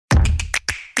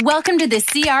Welcome to the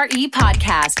CRE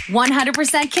Podcast,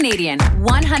 100% Canadian,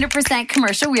 100%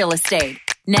 commercial real estate.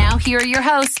 Now, here are your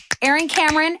hosts, Aaron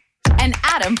Cameron and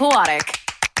Adam Pawatic.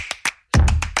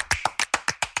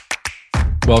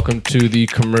 Welcome to the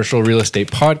Commercial Real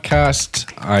Estate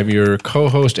Podcast. I'm your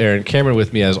co-host, Aaron Cameron.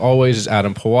 With me, as always, is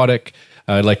Adam Pawatic.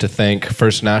 I'd like to thank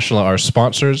First National, our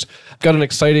sponsors. Got an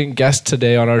exciting guest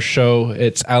today on our show.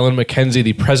 It's Alan McKenzie,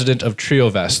 the president of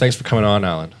TrioVest. Thanks for coming on,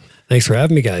 Alan. Thanks for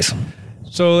having me, guys.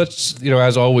 So let's,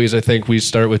 as always, I think we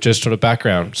start with just sort of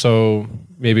background. So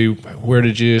maybe where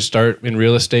did you start in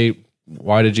real estate?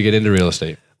 Why did you get into real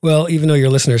estate? Well, even though your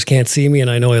listeners can't see me, and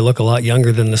I know I look a lot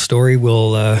younger than the story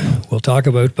we'll talk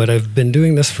about, but I've been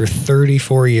doing this for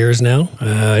 34 years now.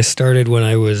 I started when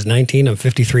I was 19. I'm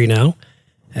 53 now.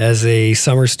 As a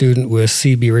summer student with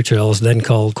CB Richard Ellis, then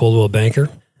called Coldwell Banker.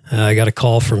 I got a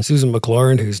call from Susan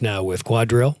McLaurin, who's now with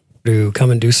Quadrille, to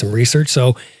come and do some research.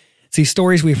 So it's these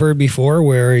stories we've heard before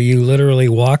where you literally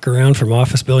walk around from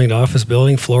office building to office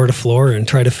building, floor to floor, and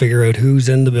try to figure out who's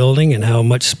in the building and how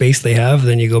much space they have.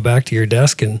 Then you go back to your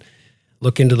desk and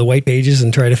look into the white pages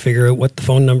and try to figure out what the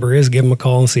phone number is, give them a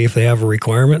call and see if they have a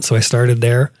requirement. So I started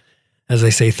there, as I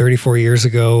say, 34 years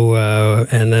ago.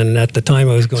 And then at the time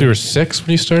I was going... So you were 6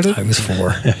 when you started? I was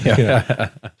 4. Yeah.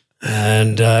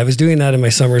 And I was doing that in my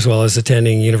summers while I was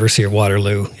attending University of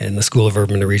Waterloo in the School of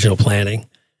Urban and Regional Planning,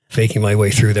 faking my way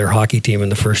through their hockey team in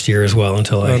the first year as well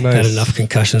until I had enough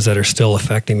concussions that are still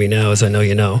affecting me now, as I know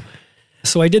you know.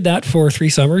 So I did that for 3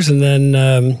 summers, and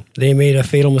then they made a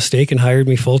fatal mistake and hired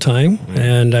me full-time.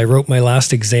 And I wrote my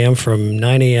last exam from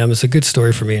 9 a.m. It's a good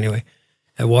story for me anyway.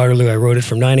 At Waterloo, I wrote it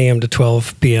from 9 a.m. to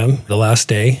 12 p.m. the last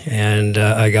day, and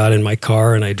I got in my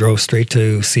car and I drove straight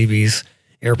to CB's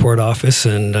airport office,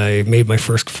 and I made my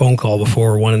first phone call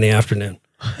before 1 in the afternoon.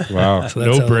 Wow. So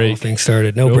that's how the whole thing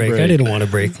started. No break. I didn't want a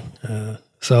break.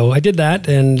 So I did that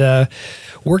and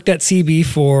worked at CB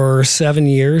for 7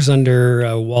 years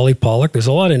under Wally Pollack. There's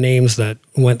a lot of names that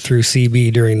went through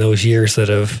CB during those years that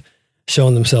have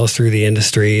shown themselves through the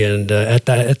industry. And at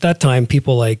that time,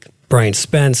 people like Brian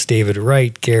Spence, David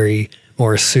Wright, Gary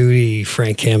Morisuti,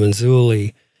 Frank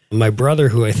Camanzuli, my brother,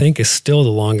 who I think is still the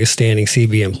longest standing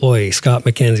CB employee, Scott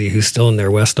McKenzie, who's still in their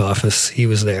West office, he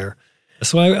was there.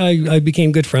 So I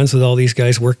became good friends with all these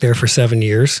guys, worked there for 7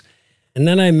 years. And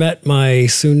then I met my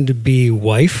soon-to-be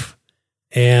wife,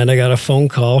 and I got a phone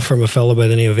call from a fellow by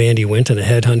the name of Andy Winton, a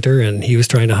headhunter, and he was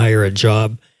trying to hire a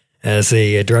job as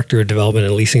a director of development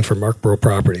and leasing for Markborough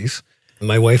Properties.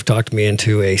 My wife talked me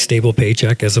into a stable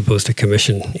paycheck as opposed to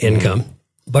commission income.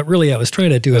 But really, I was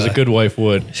trying to do as a good wife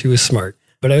would. She was smart.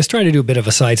 But I was trying to do a bit of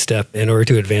a sidestep in order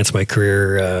to advance my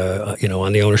career,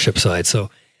 on the ownership side. So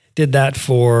did that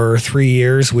for 3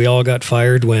 years. We all got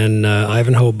fired when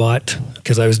Ivanhoe bought,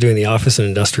 because I was doing the office and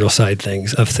industrial side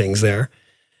of things there.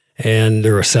 And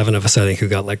there were 7 of us, I think, who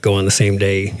got let go on the same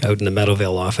day out in the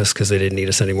Meadowvale office because they didn't need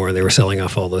us anymore. They were selling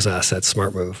off all those assets.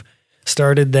 Smart move.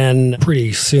 Started then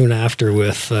pretty soon after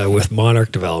with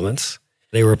Monarch Developments.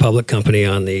 They were a public company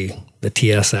on the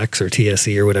TSX or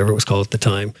TSE or whatever it was called at the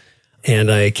time. And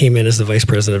I came in as the vice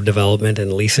president of development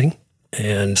and leasing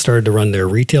and started to run their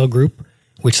retail group,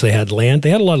 which they had land.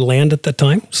 They had a lot of land at that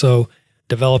time. So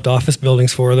developed office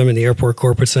buildings for them in the Airport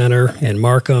Corporate Center and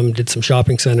Markham, did some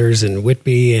shopping centers in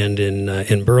Whitby and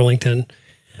in Burlington.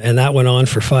 And that went on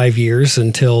for 5 years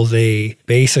until they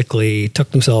basically took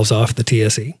themselves off the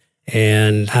TSE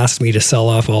and asked me to sell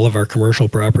off all of our commercial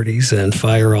properties and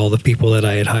fire all the people that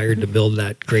I had hired to build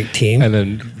that great team. And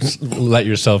then let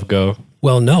yourself go.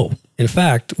 Well, no. In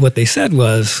fact, what they said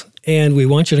was, and we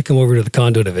want you to come over to the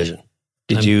condo division.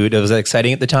 Was that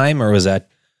exciting at the time, or was that...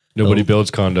 Nobody builds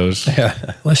condos.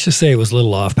 Let's just say it was a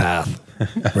little off path,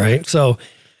 right? So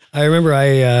I remember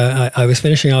I was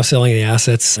finishing off selling the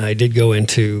assets. I did go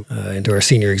into our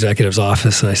senior executive's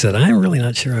office, and I said, I'm really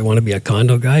not sure I want to be a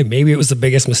condo guy. Maybe it was the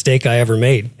biggest mistake I ever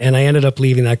made. And I ended up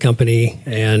leaving that company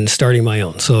and starting my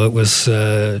own. So it was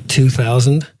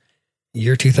 2000.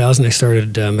 Year 2000, I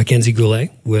started Mackenzie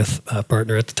Goulet with a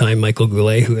partner at the time, Michael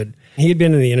Goulet, he had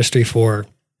been in the industry for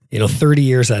 30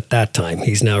 years at that time.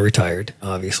 He's now retired,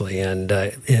 obviously. And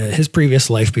his previous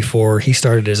life before he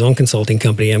started his own consulting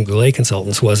company, M. Goulet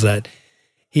Consultants, was that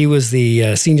he was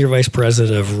the senior vice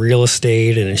president of real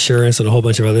estate and insurance and a whole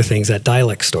bunch of other things at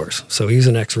Dialect stores. So he's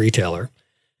an ex-retailer.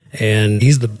 And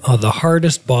he's the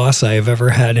hardest boss I have ever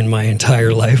had in my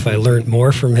entire life. I learned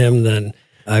more from him than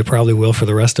I probably will for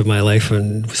the rest of my life.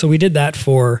 And so we did that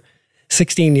for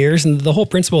 16 years. And the whole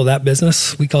principle of that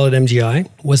business, we call it MGI,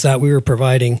 was that we were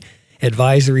providing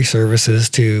advisory services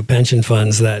to pension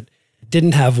funds that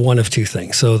didn't have one of two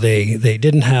things. So they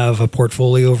didn't have a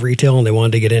portfolio of retail and they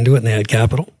wanted to get into it and they had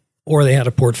capital. or they had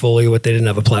a portfolio, but they didn't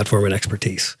have a platform and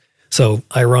expertise. So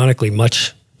ironically,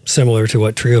 much similar to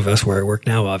what TrioVest, where I work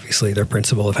now, obviously, their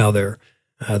principle of how their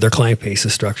client base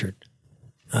is structured.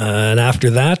 And after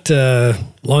that,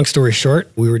 long story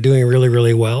short, we were doing really,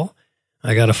 really well.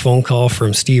 I got a phone call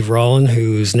from Steve Rollin,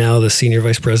 who's now the Senior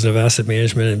Vice President of Asset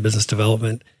Management and Business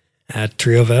Development at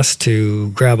TrioVest,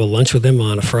 to grab a lunch with him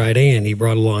on a Friday, and he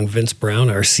brought along Vince Brown,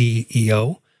 our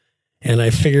CEO. And I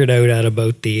figured out at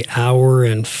about the hour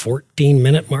and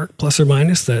 14-minute mark, plus or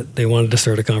minus, that they wanted to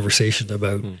start a conversation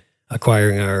about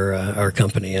acquiring our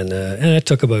company. And it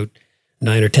took about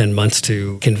 9 or 10 months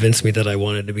to convince me that I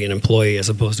wanted to be an employee as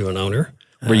opposed to an owner.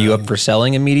 Were you up for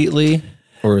selling immediately,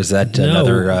 or was that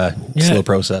another slow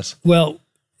process? Well,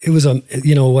 it was what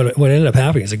ended up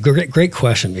happening is a great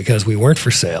question, because we weren't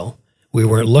for sale. We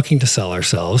weren't looking to sell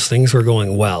ourselves. Things were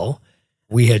going well.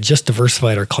 We had just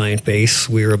diversified our client base.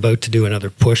 We were about to do another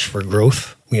push for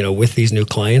growth, with these new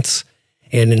clients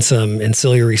and in some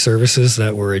ancillary services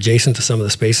that were adjacent to some of the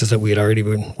spaces that we had already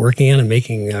been working in and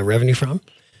making revenue from.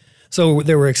 So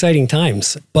there were exciting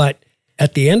times. But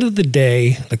at the end of the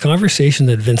day, the conversation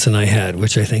that Vince and I had,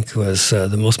 which I think was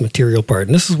the most material part,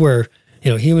 and this is where,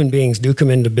 human beings do come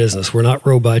into business. We're not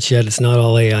robots yet. It's not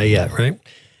all AI yet, right?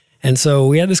 And so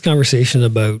we had this conversation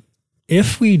about,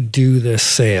 if we do this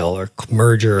sale or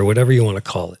merger or whatever you want to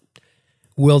call it,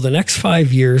 will the next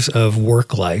 5 years of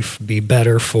work life be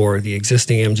better for the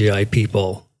existing MGI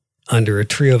people under a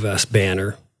TrioVest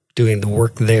banner doing the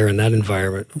work there in that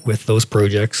environment with those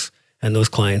projects and those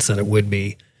clients than it would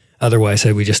be otherwise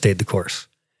had we just stayed the course?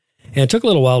 And it took a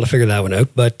little while to figure that one out,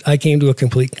 but I came to a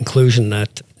complete conclusion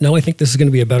that, no, I think this is going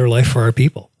to be a better life for our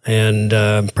people. And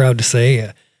I'm proud to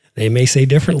say, they may say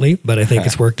differently, but I think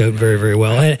it's worked out very, very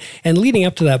well. And leading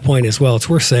up to that point as well, it's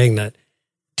worth saying that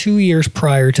 2 years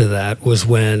prior to that was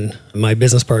when my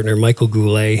business partner, Michael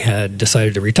Goulet, had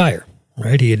decided to retire,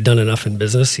 right? He had done enough in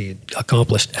business. He had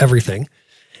accomplished everything,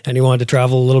 and he wanted to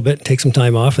travel a little bit and take some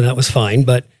time off, and that was fine.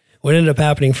 But what ended up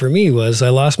happening for me was I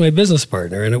lost my business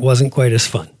partner, and it wasn't quite as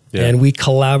fun. Yeah. And we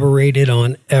collaborated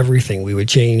on everything. We would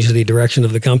change the direction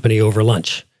of the company over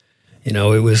lunch. It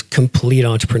was complete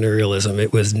entrepreneurialism.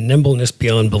 It was nimbleness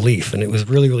beyond belief, and it was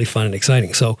really, really fun and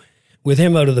exciting. So with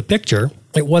him out of the picture,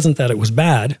 it wasn't that it was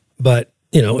bad, but,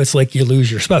 it's like you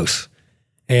lose your spouse.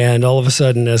 And all of a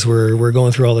sudden, as we're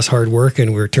going through all this hard work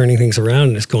and we're turning things around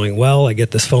and it's going well, I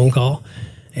get this phone call,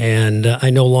 and I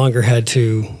no longer had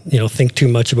to, think too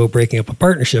much about breaking up a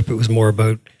partnership. It was more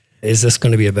about, is this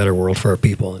going to be a better world for our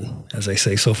people? And as I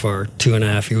say, so far,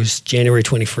 2.5, it was January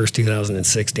 21st,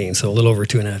 2016. So a little over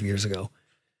 2.5 years ago,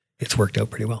 it's worked out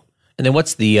pretty well. And then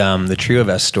what's the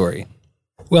TrioVest story?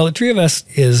 Well, the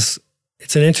TrioVest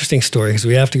it's an interesting story because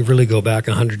we have to really go back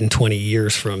 120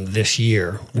 years from this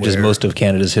year. Which is most of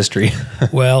Canada's history.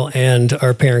 Well, and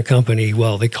our parent company,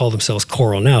 they call themselves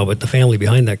Coral now, but the family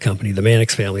behind that company, the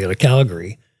Mannix family out of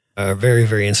Calgary, are very,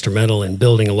 very instrumental in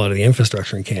building a lot of the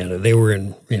infrastructure in Canada. They were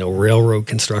in, railroad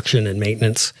construction and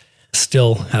maintenance,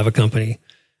 still have a company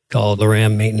called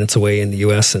Loram Maintenance away in the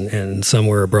U.S. and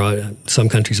somewhere abroad, some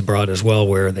countries abroad as well,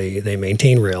 where they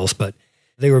maintain rails. But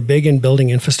they were big in building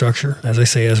infrastructure, as I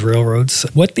say, as railroads.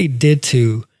 What they did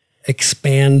to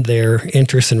expand their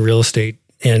interest in real estate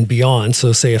and beyond,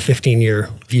 so say a 15-year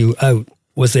view out,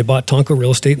 was they bought Tonko Real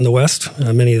Estate in the West.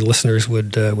 Many of the listeners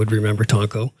would remember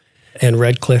Tonko. And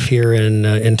Redcliffe here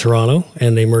in Toronto,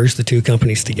 and they merged the two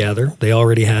companies together. They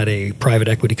already had a private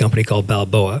equity company called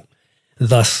Balboa,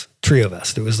 thus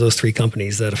TrioVest. It was those three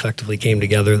companies that effectively came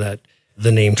together that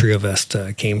the name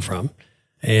TrioVest came from.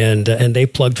 And they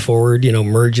plugged forward,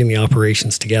 merging the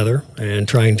operations together and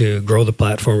trying to grow the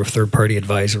platform of third-party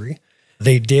advisory.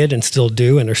 They did and still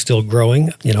do and are still growing,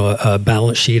 a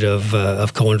balance sheet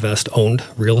of co-invest owned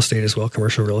real estate as well,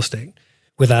 commercial real estate,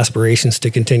 with aspirations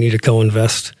to continue to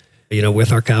co-invest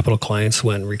with our capital clients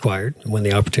when required, when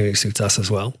the opportunity suits us as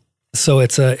well. So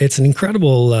it's an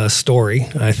incredible story.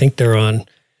 I think they're on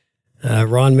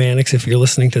Ron Mannix. If you're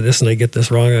listening to this and I get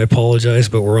this wrong, I apologize,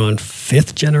 but we're on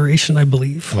 5th generation, I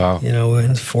believe. Wow.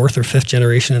 And 4th or 5th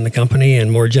generation in the company,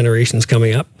 and more generations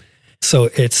coming up. So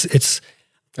it's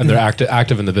and they're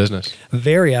active in the business.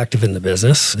 Very active in the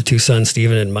business. The two sons,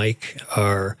 Stephen and Mike,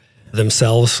 are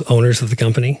themselves owners of the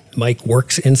company. Mike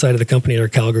works inside of the company at our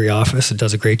Calgary office and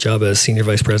does a great job as Senior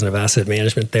Vice President of Asset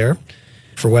Management there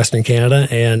for Western Canada.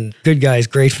 And good guys,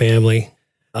 great family.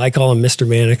 I call him Mr.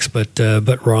 Mannix, but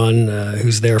Ron,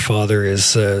 who's their father,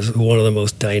 is one of the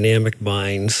most dynamic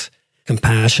minds,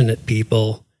 compassionate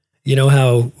people. You know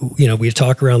how, we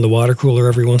talk around the water cooler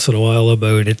every once in a while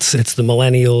about it's the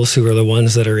millennials who are the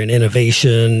ones that are in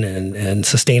innovation and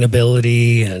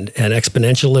sustainability and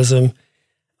exponentialism.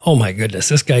 oh my goodness,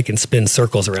 this guy can spin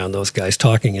circles around those guys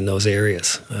talking in those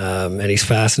areas. And he's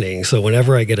fascinating. So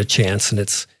whenever I get a chance, and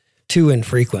it's too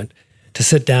infrequent, to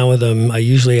sit down with him, I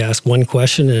usually ask one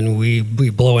question and we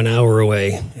blow an hour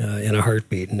away in a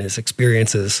heartbeat. And his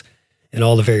experiences in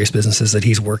all the various businesses that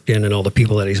he's worked in and all the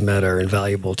people that he's met are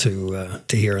invaluable to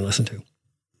hear and listen to.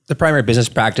 The primary business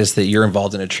practice that you're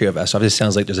involved in at Triovest, obviously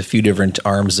sounds like there's a few different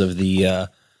arms of the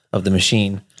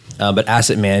machine, but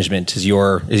asset management is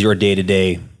your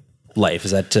day-to-day life.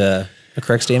 Is that a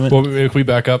correct statement? Well, if we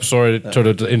back up, sorry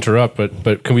to interrupt,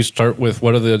 but can we start with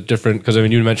what are the different, because I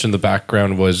mean, you mentioned the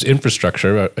background was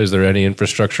infrastructure. Is there any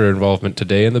infrastructure involvement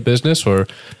today in the business? Or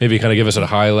maybe kind of give us a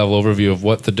high level overview of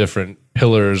what the different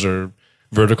pillars or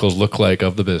verticals look like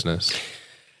of the business?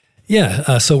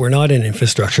 Yeah, so we're not in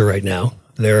infrastructure right now.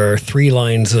 There are 3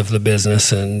 lines of the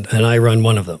business, and I run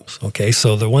one of them. Okay,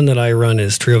 so the one that I run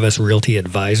is Triovest Realty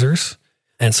Advisors.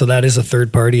 And so that is a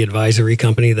third-party advisory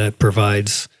company that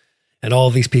provides, and all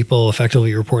of these people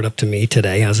effectively report up to me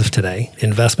today, as of today,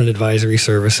 investment advisory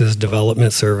services,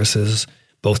 development services,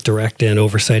 both direct and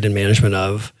oversight and management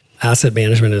of. Asset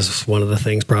management is one of the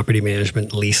things, property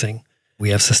management, leasing.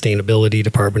 We have sustainability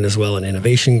department as well, an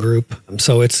innovation group.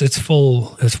 So it's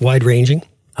wide-ranging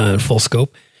and full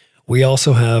scope. We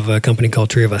also have a company called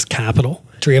Triovest Capital.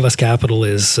 Triovest Capital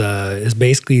is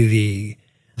basically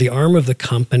the arm of the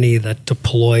company that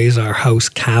deploys our house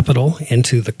capital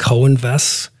into the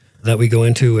co-invests that we go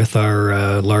into with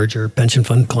our larger pension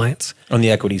fund clients. On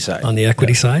the equity side. On the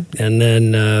equity side. And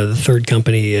then the third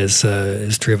company is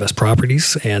Triovest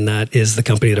Properties, and that is the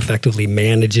company that effectively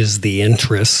manages the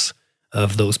interests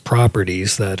of those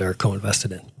properties that are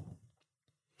co-invested in.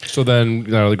 So then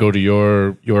go to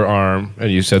your arm,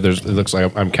 and you said it looks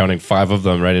like I'm counting 5 of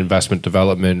them, right? Investment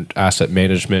development, asset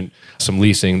management, some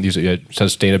leasing,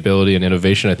 sustainability and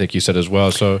innovation, I think you said as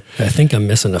well. So I think I'm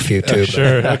missing a few too.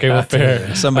 Sure. Okay, well,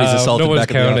 fair. Somebody's assaulted no one's back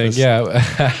counting. in the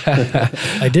office. Yeah.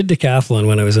 I did decathlon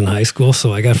when I was in high school,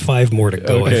 so I got 5 more to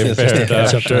go. Okay, I think, fair just to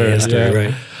catch up sure, on history, yeah.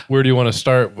 right? Where do you want to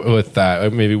start with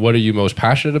that? Maybe what are you most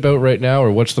passionate about right now,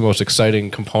 or what's the most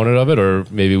exciting component of it, or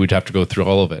maybe we'd have to go through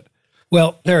all of it?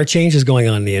 Well, there are changes going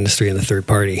on in the industry in the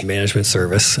third-party management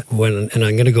service. And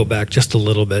I'm going to go back just a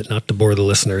little bit, not to bore the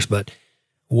listeners, but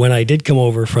when I did come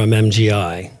over from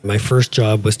MGI, my first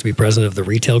job was to be president of the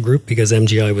retail group because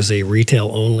MGI was a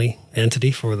retail-only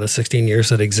entity for the 16 years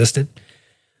that existed.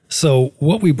 So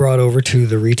what we brought over to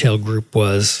the retail group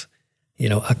was,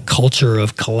 a culture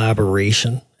of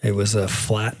collaboration. It was a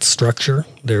flat structure.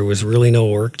 There was really no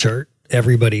org chart.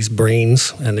 Everybody's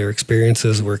brains and their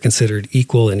experiences were considered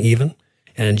equal and even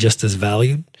and just as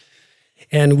valued.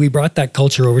 And we brought that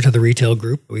culture over to the retail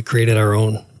group. We created our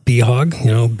own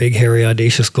BHOG, big, hairy,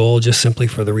 audacious goal, just simply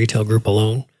for the retail group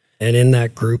alone. And in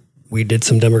that group, we did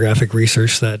some demographic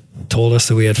research that told us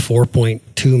that we had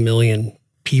 4.2 million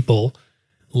people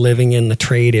living in the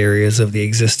trade areas of the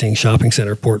existing shopping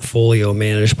center portfolio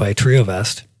managed by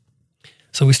Triovest.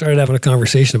 So we started having a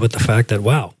conversation about the fact that,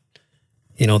 wow,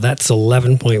 that's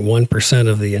 11.1%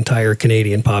 of the entire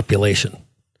Canadian population.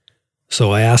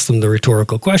 So I asked them the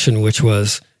rhetorical question, which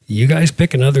was, you guys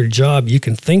pick another job you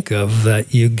can think of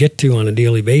that you get to on a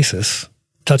daily basis,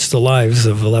 touch the lives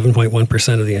of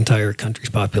 11.1% of the entire country's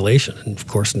population. And of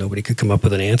course, nobody could come up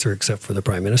with an answer except for the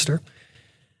Prime Minister.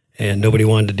 And nobody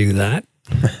wanted to do that.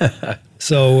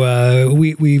 So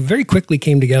we very quickly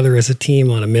came together as a team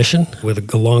on a mission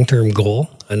with a long-term goal,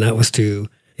 and that was to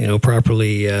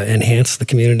properly enhance the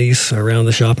communities around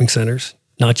the shopping centers,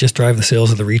 not just drive the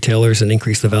sales of the retailers and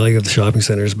increase the value of the shopping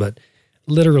centers, but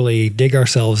literally dig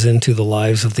ourselves into the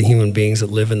lives of the human beings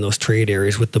that live in those trade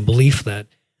areas with the belief that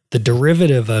the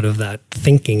derivative out of that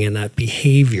thinking and that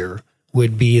behavior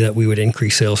would be that we would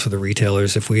increase sales for the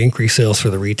retailers. If we increase sales for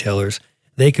the retailers,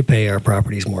 they could pay our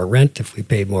properties more rent. If we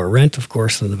paid more rent, of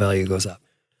course, then the value goes up.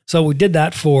 So we did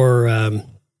that for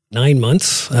 9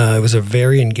 months. It was a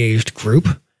very engaged group.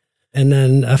 And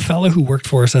then a fellow who worked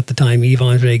for us at the time,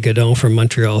 Yves-Andre Godon from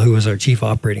Montreal, who was our chief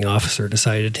operating officer,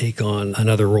 decided to take on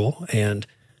another role and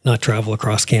not travel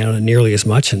across Canada nearly as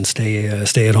much and stay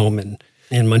at home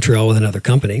in Montreal with another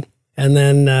company. And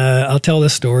then I'll tell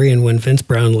this story, and when Vince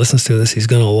Brown listens to this, he's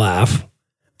going to laugh.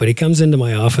 But he comes into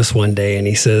my office one day and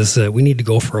he says, we need to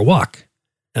go for a walk.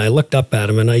 And I looked up at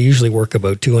him, and I usually work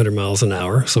about 200 miles an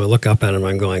hour. So I look up at him and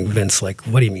I'm going, Vince, what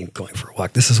do you mean going for a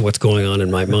walk? This is what's going on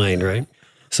in my mind, right?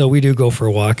 So we do go for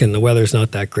a walk, and the weather's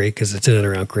not that great because it's in and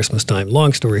around Christmas time.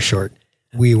 Long story short,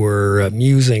 we were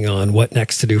musing on what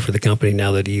next to do for the company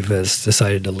now that Yves has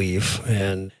decided to leave.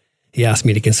 And he asked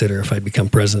me to consider if I'd become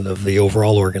president of the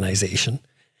overall organization.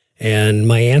 And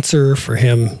my answer for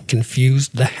him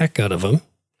confused the heck out of him.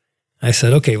 I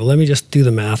said, okay, well, let me just do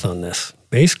the math on this.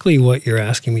 Basically, what you're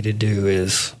asking me to do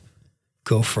is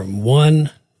go from 1,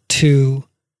 2,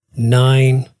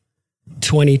 9,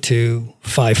 22,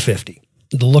 550.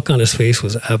 The look on his face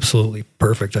was absolutely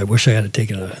perfect. I wish I had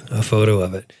taken a photo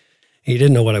of it. He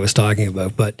didn't know what I was talking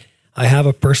about, but I have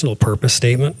a personal purpose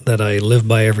statement that I live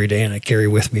by every day and I carry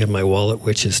with me in my wallet,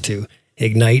 which is to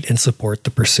ignite and support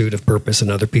the pursuit of purpose in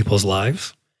other people's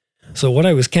lives. So what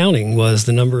I was counting was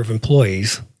the number of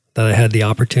employees that I had the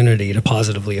opportunity to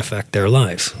positively affect their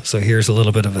lives. So here's a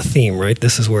little bit of a theme, right?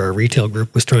 This is where our retail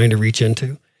group was trying to reach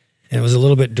into. And it was a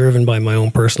little bit driven by my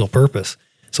own personal purpose.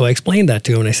 So I explained that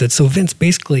to him and I said, so Vince,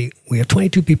 basically we have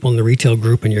 22 people in the retail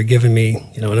group and you're giving me,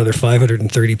 another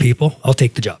 530 people. I'll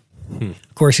take the job.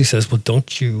 Of course, he says, well,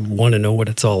 don't you want to know what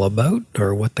it's all about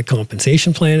or what the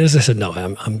compensation plan is? I said, no,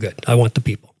 I'm good. I want the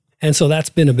people. And so that's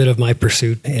been a bit of my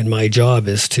pursuit, and my job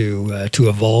is to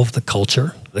evolve the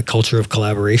culture of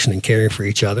collaboration and caring for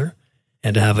each other,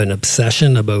 and to have an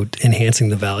obsession about enhancing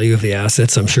the value of the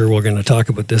assets. I'm sure we're going to talk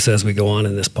about this as we go on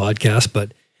in this podcast,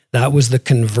 but that was the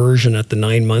conversion at the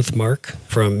 9-month mark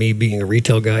from me being a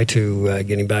retail guy to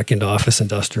getting back into office,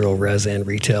 industrial, res, and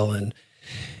retail, and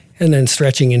then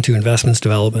stretching into investments,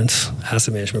 developments,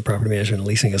 asset management, property management, and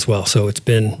leasing as well. So it's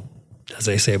been, as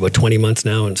I say, about 20 months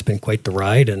now, and it's been quite the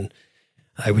ride. And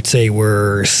I would say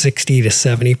we're 60 to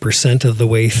 70% of the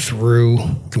way through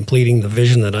completing the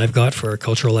vision that I've got for our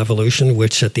cultural evolution,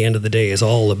 which at the end of the day is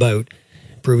all about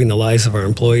improving the lives of our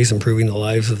employees, improving the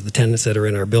lives of the tenants that are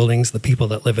in our buildings, the people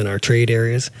that live in our trade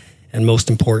areas, and most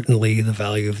importantly, the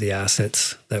value of the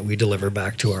assets that we deliver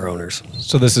back to our owners.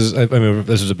 So this is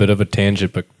a bit of a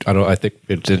tangent, but I think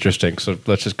it's interesting. So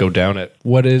let's just go down it.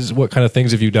 What kind of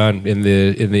things have you done in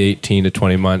the 18 to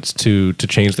 20 months to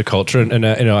change the culture? And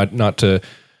not to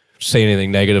say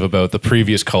anything negative about the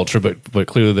previous culture, but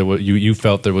clearly you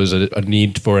felt there was a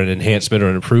need for an enhancement or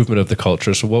an improvement of the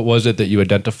culture. So what was it that you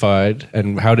identified,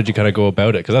 and how did you kind of go about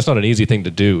it? Because that's not an easy thing to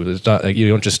do. It's not like you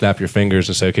don't just snap your fingers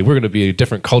and say, okay, we're going to be a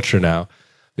different culture now.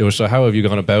 So how have you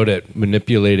gone about it,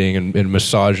 manipulating and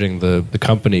massaging the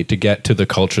company to get to the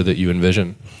culture that you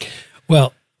envision?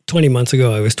 Well, 20 months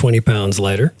ago, I was 20 pounds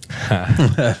lighter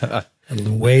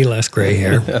and way less gray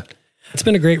hair. It's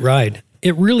been a great ride.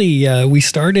 It really, we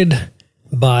started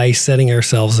by setting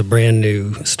ourselves a brand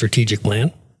new strategic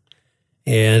plan.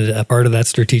 And a part of that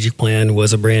strategic plan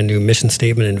was a brand new mission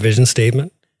statement and vision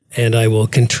statement. And I will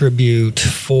contribute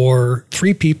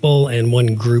 3 people and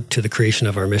 1 group to the creation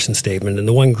of our mission statement. And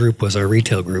the 1 group was our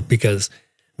retail group, because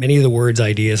many of the words,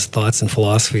 ideas, thoughts, and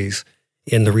philosophies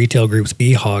in the retail group's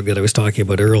BHOG that I was talking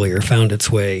about earlier found its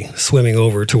way swimming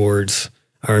over towards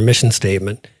our mission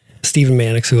statement. Stephen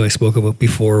Mannix, who I spoke about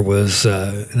before, was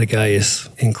the guy is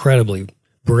incredibly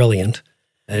brilliant,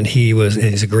 and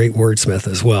he's a great wordsmith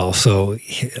as well. So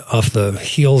off the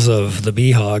heels of the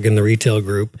BHOG and the retail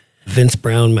group, Vince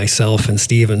Brown, myself, and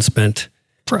Stephen spent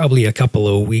probably a couple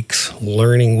of weeks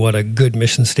learning what a good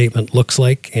mission statement looks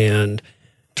like and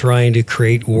trying to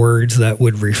create words that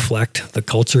would reflect the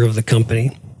culture of the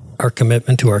company, our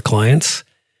commitment to our clients.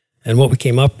 And what we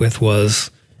came up with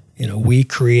was, we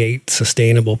create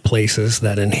sustainable places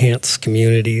that enhance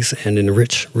communities and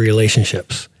enrich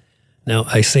relationships. Now,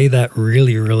 I say that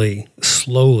really, really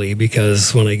slowly,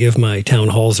 because when I give my town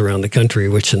halls around the country,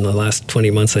 which in the last 20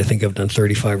 months, I think I've done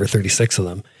 35 or 36 of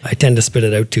them, I tend to spit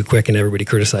it out too quick and everybody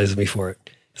criticizes me for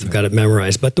it. So I've got it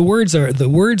memorized. But the words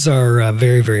are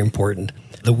very, very important.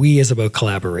 The we is about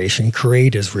collaboration.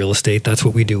 Create is real estate. That's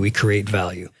what we do. We create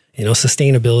value.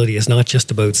 Sustainability is not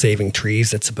just about saving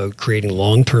trees. It's about creating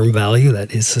long-term value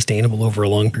that is sustainable over a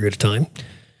long period of time.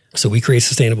 So we create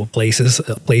sustainable places.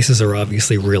 Places are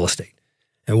obviously real estate.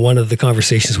 And one of the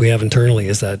conversations we have internally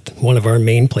is that one of our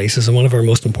main places and one of our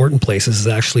most important places is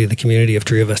actually the community of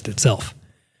Triovest itself.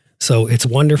 So it's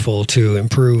wonderful to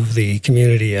improve the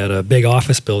community at a big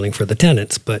office building for the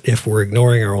tenants, but if we're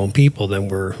ignoring our own people, then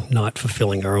we're not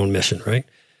fulfilling our own mission, right?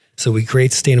 So we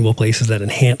create sustainable places that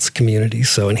enhance communities.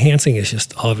 So enhancing is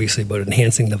just obviously about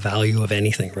enhancing the value of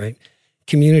anything, right?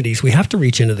 Communities, we have to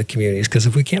reach into the communities, because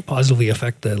if we can't positively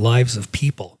affect the lives of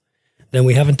people, then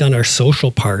we haven't done our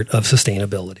social part of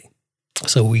sustainability.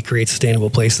 So we create sustainable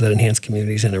places that enhance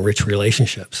communities and enrich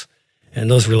relationships. And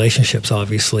those relationships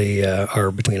obviously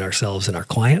are between ourselves and our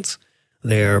clients.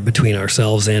 They are between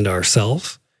ourselves and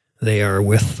ourselves. They are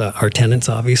with our tenants,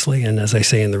 obviously, and as I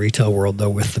say in the retail world,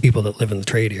 though, with the people that live in the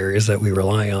trade areas that we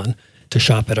rely on to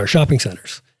shop at our shopping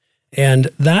centers. And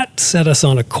that set us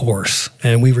on a course,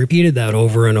 and we repeated that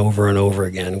over and over and over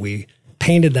again. We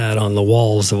painted that on the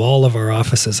walls of all of our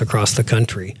offices across the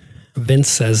country Vince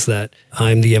says that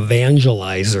I'm the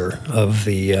evangelizer of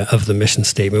the mission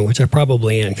statement, which I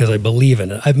probably am because I believe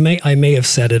in it. I may have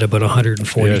said it about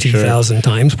 142,000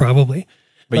 times probably.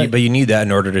 But you need that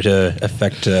in order to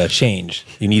affect change.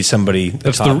 You need somebody.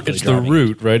 It's the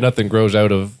root, right? Nothing grows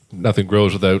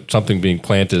without something being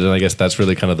planted, and I guess that's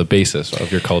really kind of the basis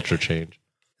of your culture change.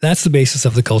 That's the basis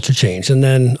of the culture change. And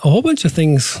then a whole bunch of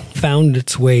things found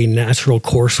its way natural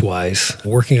course-wise,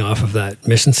 working off of that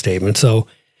mission statement. So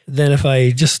then if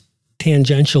I just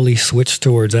tangentially switch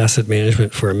towards asset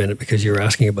management for a minute, because you were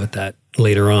asking about that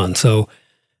later on. So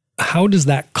how does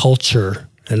that culture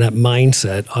and that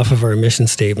mindset off of our mission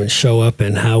statement show up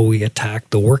in how we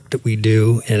attack the work that we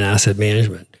do in asset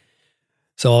management?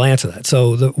 So I'll answer that.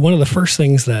 So one of the first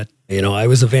things that, I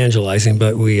was evangelizing,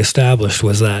 but we established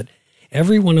was that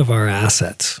every one of our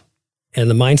assets, and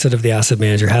the mindset of the asset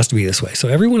manager has to be this way. So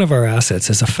every one of our assets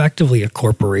is effectively a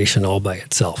corporation all by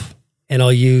itself. And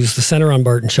I'll use the Center on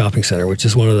Barton Shopping Center, which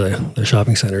is one of the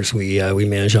shopping centers we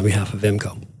manage on behalf of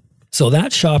IMCO. So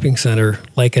that shopping center,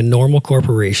 like a normal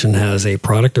corporation, has a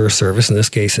product or a service. In this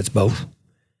case, it's both.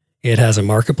 It has a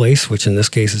marketplace, which in this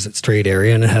case is its trade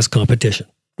area, and it has competition.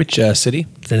 Which city?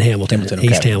 It's in Hamilton,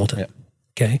 East Hamilton. Yeah.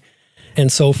 Okay.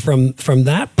 And so from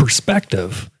that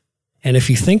perspective, and if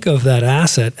you think of that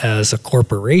asset as a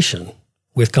corporation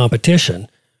with competition,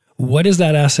 what is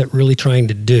that asset really trying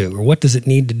to do? Or what does it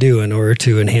need to do in order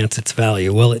to enhance its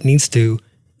value? Well, it needs to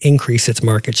increase its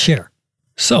market share.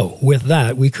 So with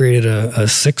that, we created a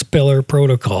 6-pillar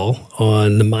protocol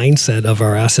on the mindset of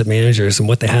our asset managers and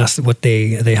what they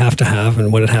have to have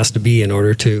and what it has to be in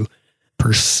order to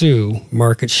pursue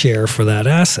market share for that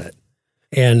asset.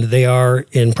 And they are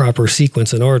in proper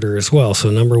sequence and order as well.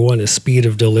 So number 1 is speed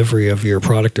of delivery of your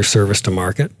product or service to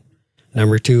market.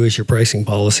 Number 2 is your pricing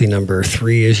policy. Number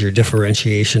 3 is your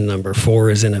differentiation. Number 4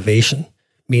 is innovation,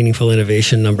 meaningful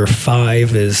innovation. Number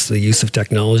 5 is the use of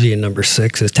technology. And number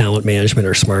 6 is talent management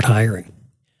or smart hiring.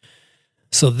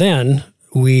 So then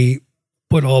we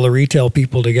put all the retail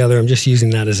people together. I'm just using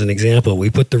that as an example. We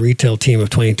put the retail team of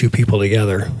 22 people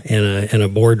together in a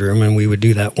boardroom, and we would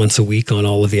do that once a week on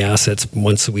all of the assets,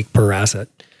 once a week per asset.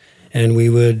 And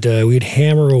we'd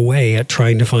hammer away at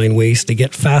trying to find ways to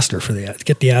get faster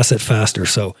get the asset faster.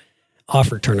 So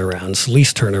offer turnarounds,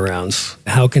 lease turnarounds.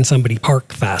 How can somebody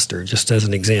park faster? Just as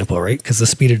an example, right? Because the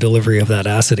speed of delivery of that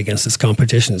asset against its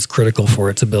competition is critical for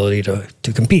its ability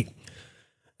to compete.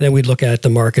 Then we'd look at the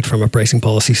market from a pricing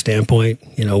policy standpoint.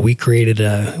 We created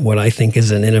what I think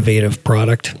is an innovative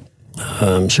product.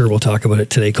 I'm sure we'll talk about it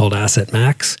today, called Asset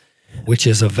Max, which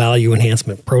is a value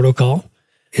enhancement protocol.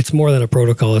 It's more than a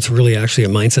protocol. It's really actually a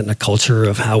mindset and a culture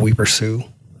of how we pursue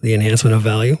the enhancement of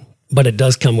value. But it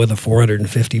does come with a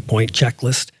 450-point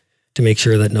checklist to make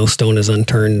sure that no stone is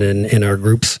unturned in our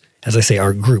groups. As I say,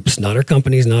 our groups, not our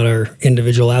companies, not our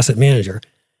individual asset manager.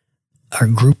 Our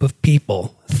group of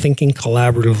people thinking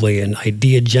collaboratively and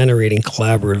idea generating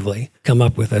collaboratively come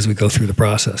up with as we go through the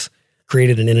process.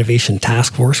 Created an innovation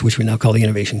task force, which we now call the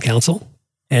Innovation Council.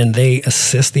 And they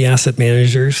assist the asset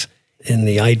managers in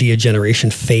the idea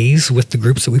generation phase with the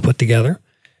groups that we put together.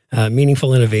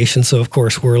 Meaningful innovation. So, of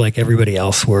course, we're like everybody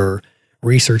else. We're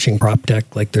researching prop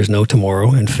tech like there's no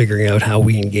tomorrow and figuring out how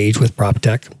we engage with prop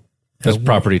tech. That's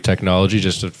property technology,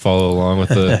 just to follow along with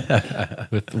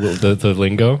the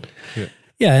lingo.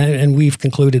 Yeah, and we've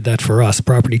concluded that for us,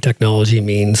 property technology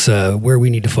means where we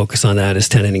need to focus on that is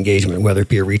tenant engagement, whether it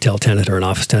be a retail tenant or an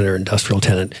office tenant or industrial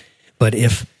tenant. But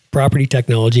if property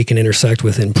technology can intersect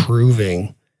with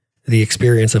improving the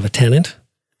experience of a tenant,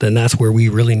 then that's where we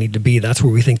really need to be. That's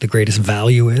where we think the greatest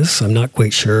value is. I'm not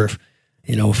quite sure if,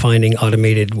 finding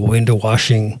automated window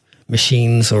washing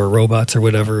machines or robots or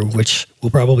whatever, which will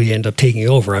probably end up taking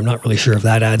over. I'm not really sure if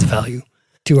that adds value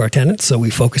to our tenants. So we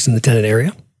focus in the tenant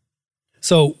area.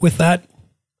 So with that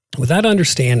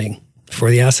understanding for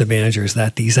the asset managers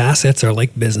that these assets are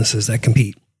like businesses that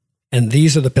compete. And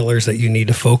these are the pillars that you need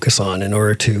to focus on in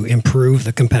order to improve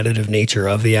the competitive nature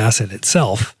of the asset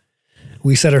itself.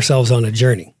 We set ourselves on a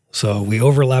journey. So we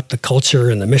overlap the culture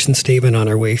and the mission statement on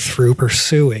our way through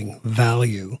pursuing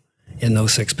value in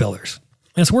those 6 pillars.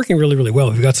 And it's working really, really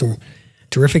well. We've got some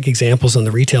terrific examples on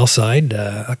the retail side,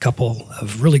 a couple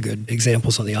of really good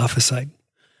examples on the office side,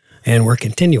 and we're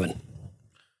continuing.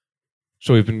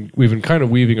 So we've been kind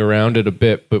of weaving around it a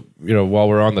bit, but while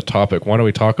we're on the topic, why don't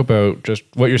we talk about just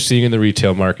what you're seeing in the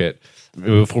retail market?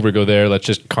 Before we go there, let's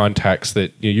just context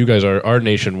that you guys are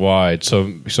nationwide. So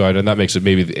and that makes it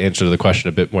maybe the answer to the question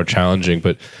a bit more challenging.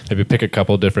 But maybe pick a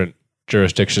couple different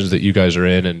jurisdictions that you guys are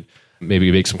in, and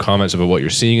maybe make some comments about what you're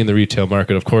seeing in the retail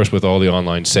market. Of course, with all the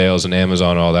online sales and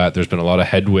Amazon, all that, there's been a lot of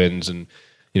headwinds, and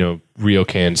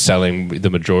RioCan selling the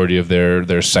majority of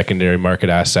their secondary market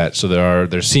assets. So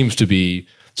there seems to be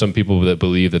some people that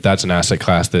believe that that's an asset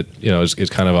class that is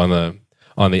kind of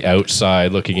on the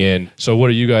outside looking in. So what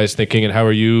are you guys thinking, and how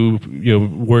are you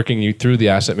working through the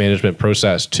asset management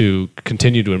process to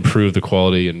continue to improve the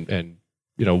quality, and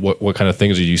what kind of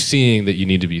things are you seeing that you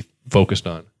need to be focused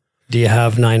on? Do you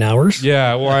have 9 hours?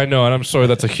 Yeah, well, I know, and I'm sorry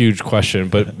that's a huge question,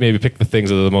 but maybe pick the things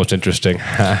that are the most interesting.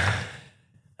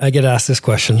 I get asked this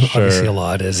question Sure. obviously a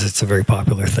lot, as it's a very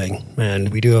popular thing. And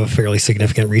we do have a fairly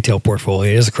significant retail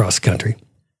portfolio. It is across the country.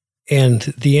 And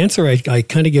the answer I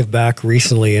kind of give back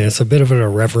recently, and it's a bit of an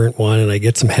irreverent one, and I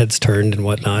get some heads turned and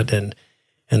whatnot. And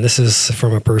this is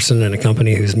from a person and a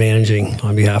company who's managing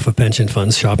on behalf of pension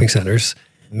funds shopping centers,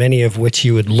 many of which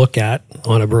you would look at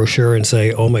on a brochure and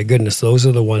say, oh my goodness, those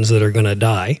are the ones that are going to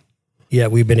die.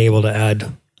 Yet we've been able to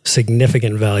add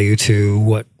significant value to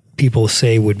what people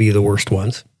say would be the worst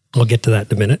ones. I'll get to that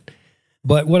in a minute.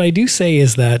 But what I do say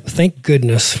is that thank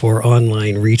goodness for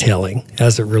online retailing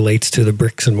as it relates to the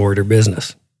bricks and mortar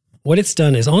business. What it's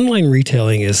done is online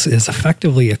retailing is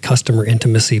effectively a customer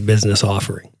intimacy business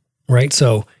offering, right?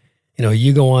 So,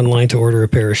 you go online to order a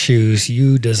pair of shoes,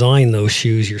 you design those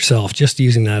shoes yourself, just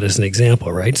using that as an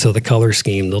example, right? So the color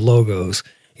scheme, the logos,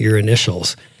 your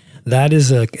initials, that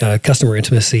is a customer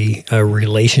intimacy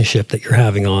relationship that you're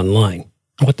having online.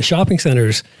 What the shopping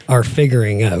centers are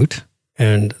figuring out,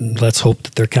 and let's hope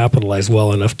that they're capitalized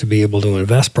well enough to be able to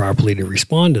invest properly to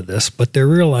respond to this, but they're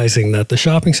realizing that the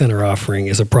shopping center offering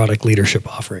is a product leadership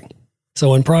offering.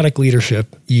 So in product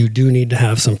leadership, you do need to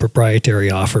have some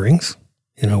proprietary offerings,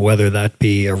 whether that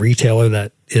be a retailer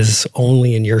that is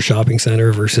only in your shopping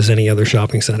center versus any other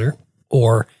shopping center,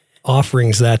 or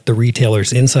offerings that the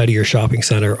retailers inside of your shopping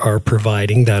center are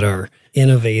providing that are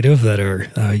innovative, that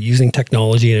are using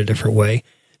technology in a different way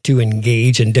to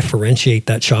engage and differentiate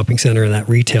that shopping center and that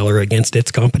retailer against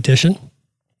its competition.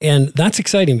 And that's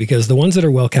exciting because the ones that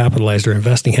are well capitalized are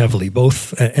investing heavily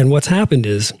both. And what's happened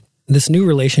is this new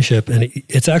relationship, and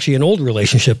it's actually an old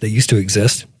relationship that used to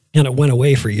exist, and it went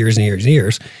away for years and years and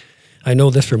years. I know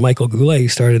this from Michael Goulet, who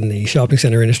started in the shopping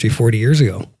center industry 40 years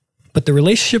ago. But the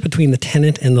relationship between the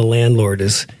tenant and the landlord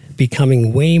is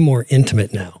becoming way more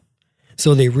intimate now.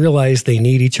 So they realize they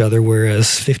need each other,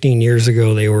 whereas 15 years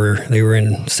ago they were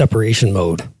in separation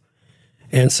mode.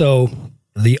 And so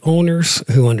the owners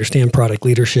who understand product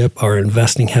leadership are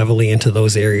investing heavily into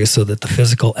those areas so that the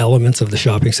physical elements of the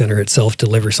shopping center itself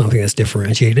deliver something that's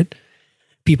differentiated.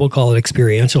 People call it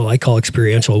experiential. I call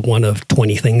experiential one of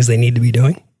 20 things they need to be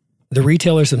doing. The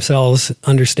retailers themselves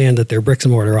understand that their bricks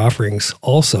and mortar offerings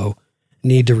also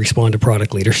need to respond to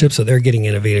product leadership, so they're getting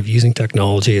innovative using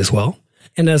technology as well.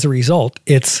 And as a result,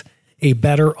 it's a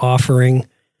better offering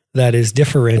that is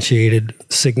differentiated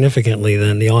significantly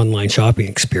than the online shopping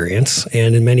experience.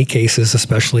 And in many cases,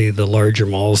 especially the larger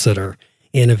malls that are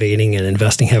innovating and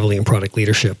investing heavily in product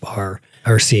leadership are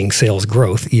seeing sales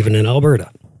growth, even in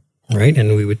Alberta, right?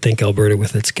 And we would think Alberta,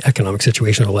 with its economic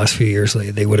situation over the last few years,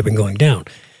 they would have been going down.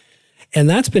 And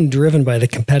that's been driven by the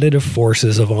competitive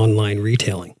forces of online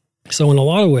retailing. So in a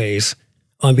lot of ways,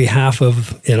 on behalf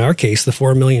of, in our case, the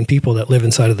 4 million people that live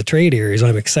inside of the trade areas,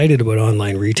 I'm excited about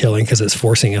online retailing because it's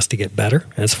forcing us to get better,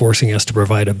 and it's forcing us to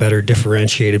provide a better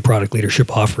differentiated product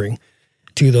leadership offering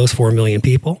to those 4 million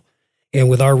people. And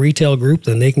with our retail group,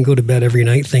 then they can go to bed every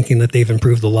night thinking that they've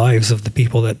improved the lives of the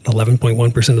people, that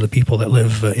 11.1% of the people that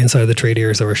live inside the trade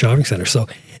areas of our shopping center. So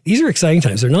these are exciting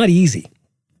times. They're not easy.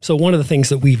 So one of the things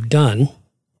that we've done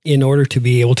in order to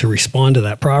be able to respond to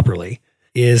that properly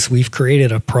is we've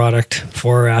created a product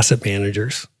for our asset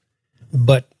managers,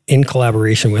 but in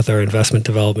collaboration with our investment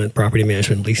development, property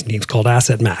management, leasing teams, called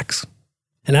Asset Max.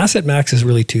 And Asset Max is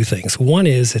really two things. One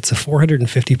is it's a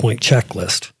 450-point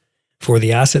checklist for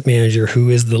the asset manager who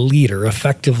is the leader,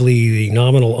 effectively the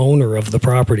nominal owner of the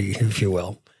property, if you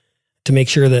will, to make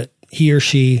sure that he or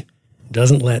she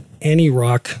doesn't let any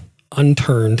rock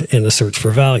unturned in the search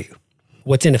for value.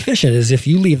 What's inefficient is if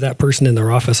you leave that person in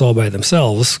their office all by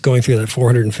themselves, going through that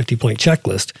 450-point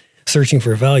checklist, searching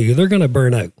for value, they're going to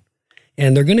burn out.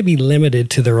 And they're going to be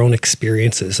limited to their own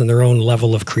experiences and their own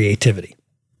level of creativity.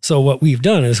 So what we've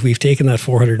done is we've taken that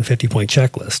 450-point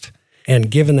checklist and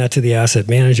given that to the asset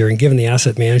manager, and given the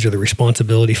asset manager the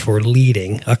responsibility for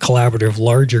leading a collaborative,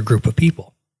 larger group of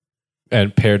people.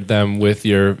 And paired them with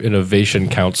your innovation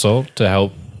council to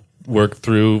help work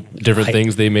through different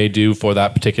things they may do for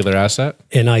that particular asset.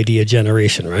 And idea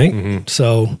generation, right? Mm-hmm.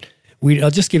 So I'll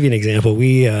just give you an example.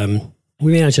 We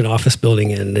manage an office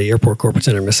building in the Airport Corporate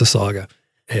Center, Mississauga.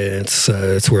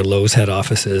 It's where Lowe's head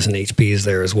office is, and HP is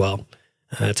there as well.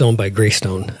 It's owned by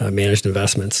Greystone Managed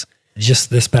Investments. just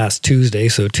this past Tuesday,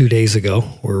 so 2 days ago.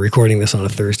 We're recording this on a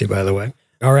Thursday, by the way.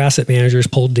 Our asset managers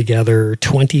pulled together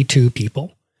 22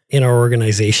 people in our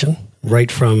organization,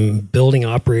 right from building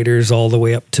operators all the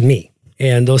way up to me.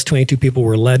 And those 22 people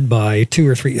were led by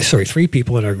three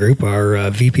people in our group, our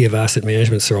VP of Asset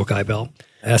Management, Cyril Kaibel,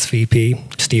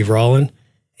 SVP, Steve Rollin,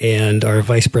 and our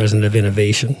Vice President of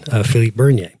Innovation, Philippe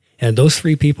Bernier. And those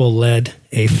three people led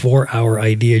a 4-hour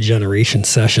idea generation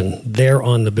session there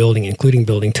on the building, including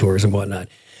building tours and whatnot,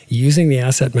 using the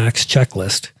Asset Max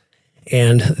checklist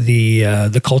and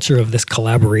the culture of this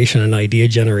collaboration and idea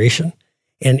generation.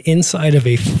 And inside of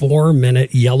a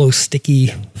 4-minute yellow sticky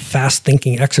fast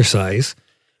thinking exercise,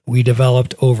 we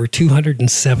developed over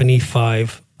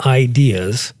 275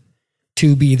 ideas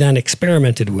to be then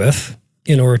experimented with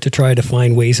in order to try to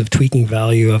find ways of tweaking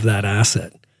value of that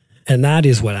asset. And that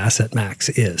is what Asset Max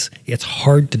is. It's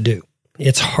hard to do.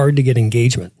 It's hard to get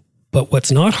engagement. But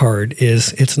what's not hard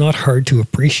is it's not hard to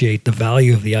appreciate the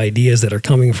value of the ideas that are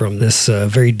coming from this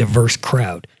very diverse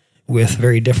crowd with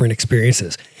very different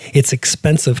experiences. It's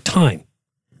expensive time.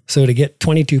 So to get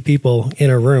 22 people in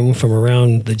a room from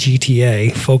around the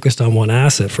GTA focused on one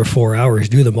asset for 4 hours,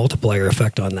 do the multiplier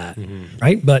effect on that,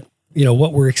 right? But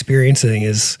what we're experiencing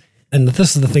is, and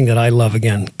this is the thing that I love,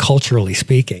 again, culturally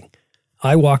speaking.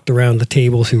 I walked around the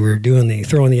tables who were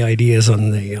throwing the ideas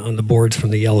on the boards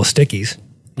from the yellow stickies.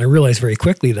 And I realized very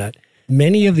quickly that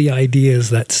many of the ideas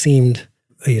that seemed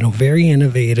very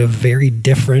innovative, very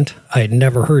different, I had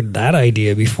never heard that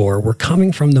idea before, were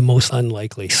coming from the most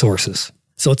unlikely sources.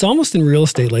 So it's almost in real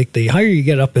estate, like the higher you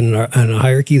get up in a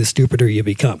hierarchy, the stupider you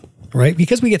become, right?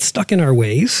 Because we get stuck in our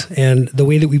ways, and the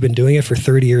way that we've been doing it for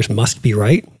 30 years must be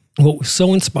right. What was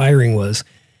so inspiring was,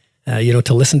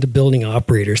 to listen to building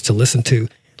operators, to listen to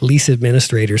lease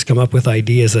administrators come up with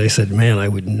ideas that I said, man, I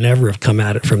would never have come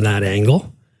at it from that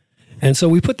angle. And so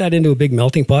we put that into a big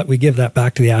melting pot. We give that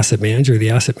back to the asset manager. The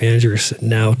asset manager is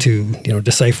now to,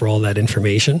 decipher all that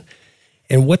information.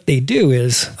 And what they do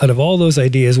is, out of all those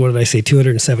ideas, what did I say,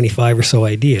 275 or so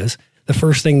ideas, the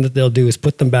first thing that they'll do is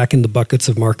put them back in the buckets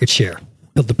of market share,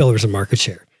 the pillars of market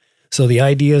share. So the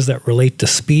ideas that relate to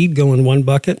speed go in one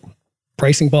bucket,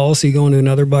 pricing policy go into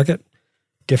another bucket,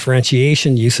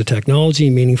 differentiation, use of technology,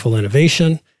 meaningful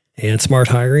innovation, and smart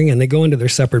hiring, and they go into their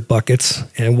separate buckets.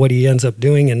 And what he ends up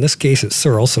doing, in this case, it's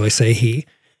Cyril, so I say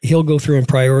he'll go through and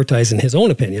prioritize, in his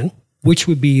own opinion, which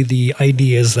would be the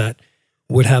ideas that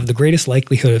would have the greatest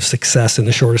likelihood of success in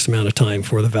the shortest amount of time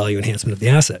for the value enhancement of the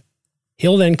asset.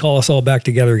 He'll then call us all back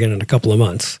together again in a couple of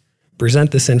months,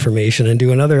 present this information, and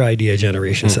do another idea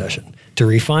generation session to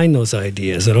refine those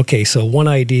ideas. And okay, so one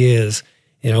idea is,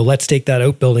 let's take that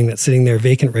outbuilding that's sitting there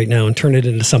vacant right now and turn it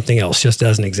into something else, just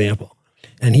as an example.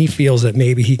 And he feels that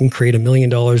maybe he can create $1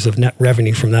 million of net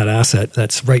revenue from that asset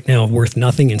that's right now worth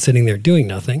nothing and sitting there doing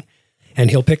nothing. And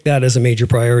he'll pick that as a major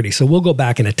priority. So we'll go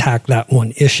back and attack that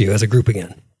one issue as a group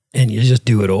again. And you just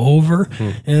do it over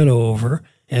and over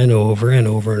and over and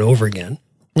over and over again.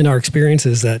 And our experience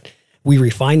is that we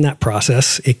refine that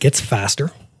process. It gets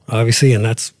faster, obviously. And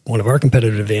that's one of our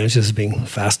competitive advantages, being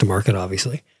fast to market,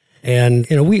 obviously. And,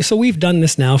 we've done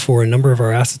this now for a number of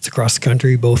our assets across the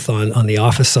country, both on the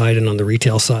office side and on the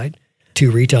retail side. 2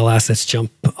 retail assets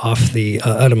jump off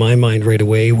out of my mind right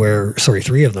away,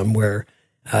 3 of them, where,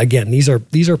 again, these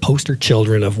are poster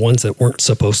children of ones that weren't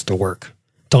supposed to work.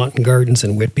 Taunton Gardens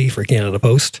and Whitby for Canada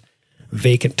Post.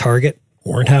 Vacant Target,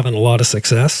 weren't having a lot of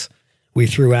success. We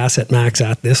threw Asset Max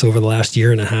at this over the last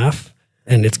year and a half.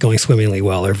 And it's going swimmingly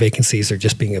well. Our vacancies are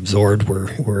just being absorbed.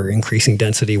 We're increasing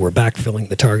density. We're backfilling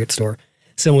the Target store.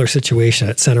 Similar situation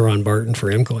at Center on Barton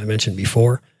for IMCO, I mentioned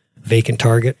before. Vacant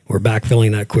Target. We're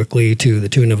backfilling that quickly to the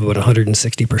tune of about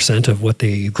 160% of what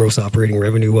the gross operating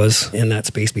revenue was in that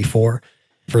space before.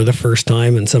 For the first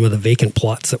time, in some of the vacant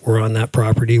plots that were on that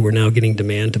property, we're now getting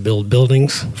demand to build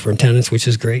buildings from tenants, which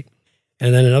is great.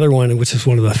 And then another one, which is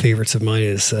one of the favorites of mine,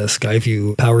 is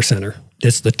Skyview Power Center.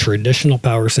 It's the traditional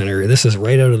power center. This is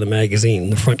right out of the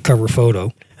magazine, the front cover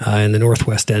photo in the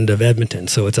northwest end of Edmonton.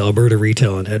 So it's Alberta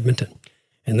Retail in Edmonton.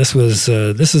 And this is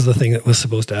the thing that was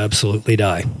supposed to absolutely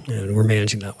die. And we're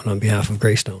managing that one on behalf of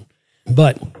Greystone.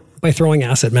 But by throwing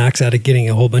Asset Max at it, getting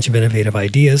a whole bunch of innovative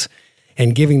ideas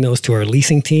and giving those to our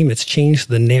leasing team, it's changed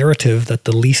the narrative that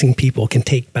the leasing people can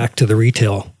take back to the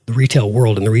retail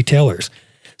world and the retailers.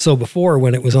 So before,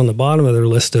 when it was on the bottom of their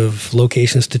list of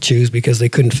locations to choose because they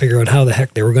couldn't figure out how the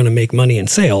heck they were going to make money in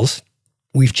sales,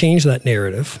 we've changed that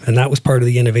narrative. And that was part of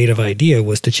the innovative idea,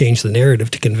 was to change the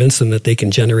narrative to convince them that they can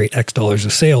generate X dollars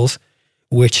of sales,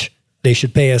 which they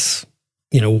should pay us,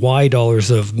 Y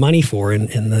dollars of money for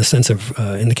in the sense of,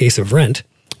 in the case of rent,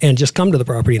 and just come to the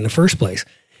property in the first place.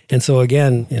 And so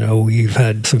again, we've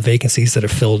had some vacancies that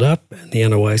have filled up and the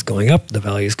NOI is going up, the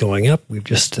value is going up. We've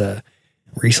just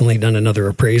recently done another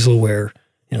appraisal where,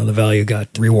 the value got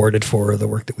rewarded for the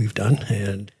work that we've done.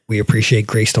 And we appreciate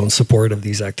Greystone's support of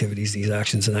these activities, these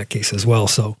actions in that case as well.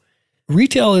 So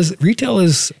retail is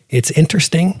it's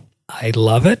interesting. I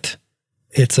love it.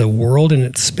 It's a world in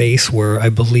its space where I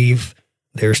believe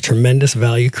there's tremendous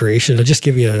value creation. I'll just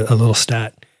give you a little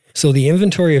stat. So the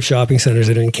inventory of shopping centers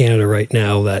that are in Canada right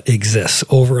now that exists,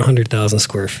 over 100,000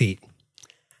 square feet,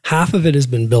 half of it has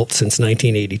been built since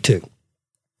 1982.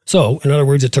 So in other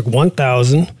words, it took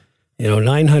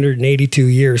 1,982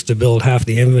 years to build half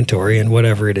the inventory, and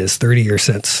whatever it is, 30 years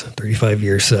since, 35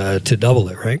 years to double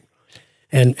it, right?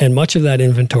 And much of that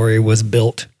inventory was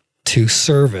built to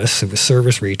service, it was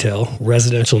service retail,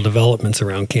 residential developments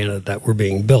around Canada that were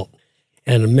being built.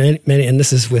 And many, and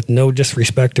this is with no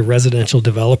disrespect to residential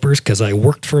developers, because I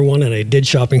worked for one and I did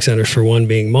shopping centers for one,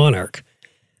 being Monarch.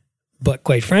 But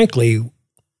quite frankly,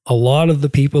 a lot of the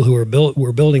people who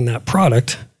were building that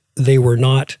product, they were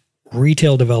not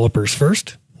retail developers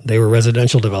first. They were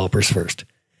residential developers first.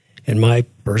 In my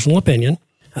personal opinion,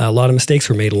 a lot of mistakes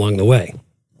were made along the way.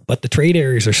 But the trade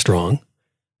areas are strong.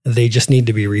 They just need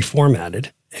to be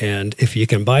reformatted. And if you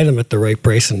can buy them at the right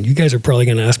price, and you guys are probably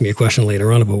going to ask me a question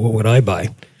later on about what would I buy,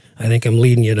 I think I'm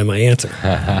leading you to my answer.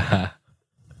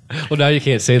 Well, now you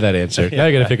can't say that answer. Now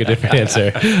you got to pick a different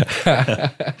answer.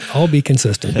 I'll be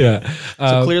consistent. Yeah.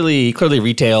 So clearly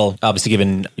retail, obviously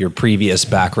given your previous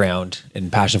background and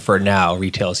passion for it now,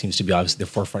 retail seems to be obviously the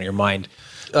forefront of your mind.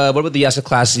 What about the asset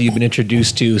classes you've been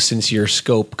introduced to since your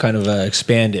scope kind of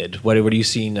expanded? What are you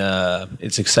seeing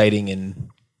it's exciting in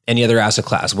any other asset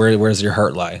class? Where does your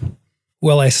heart lie?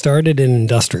 Well, I started in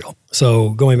industrial. So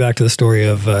going back to the story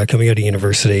of coming out of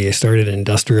university, I started in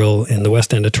industrial in the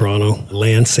West End of Toronto,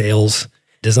 land sales,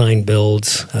 design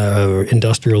builds,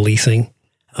 industrial leasing.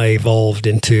 I evolved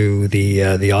into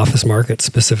the office market,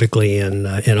 specifically in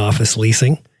office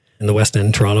leasing in the West End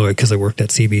of Toronto, because I worked at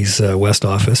CB's West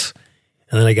office.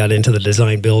 And then I got into the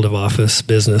design build of office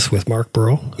business with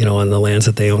Markborough, on the lands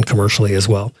that they owned commercially as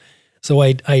well. So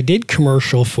I did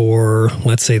commercial for,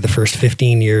 let's say, the first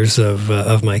 15 years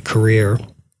of my career.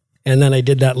 And then I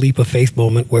did that leap of faith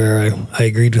moment where I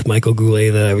agreed with Michael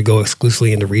Goulet that I would go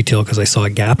exclusively into retail because I saw a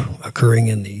gap occurring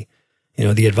in the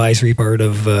advisory part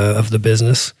of the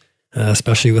business,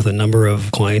 especially with a number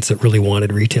of clients that really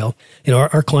wanted retail.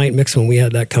 Our client mix when we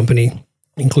had that company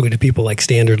included people like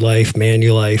Standard Life,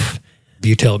 Manulife,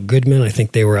 Butel Goodman. I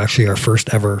think they were actually our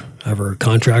first ever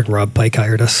contract. Rob Pike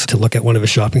hired us to look at one of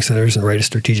his shopping centers and write a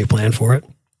strategic plan for it.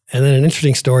 And then an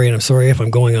interesting story, and I'm sorry if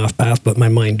I'm going off path, but my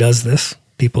mind does this.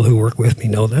 People who work with me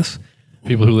know this.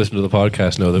 People who listen to the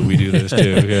podcast know that we do this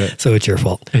too. Yeah. So it's your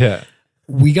fault. Yeah.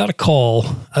 We got a call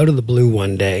out of the blue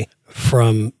one day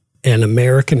from an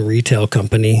American retail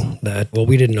company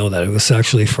we didn't know that. It was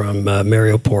actually from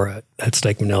Mario Pora at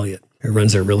Stikeman Elliott, who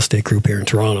runs their real estate group here in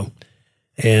Toronto.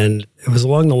 And it was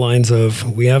along the lines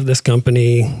of, we have this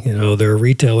company, they're a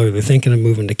retailer, they're thinking of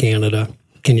moving to Canada.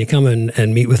 Can you come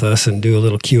and meet with us and do a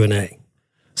little Q&A?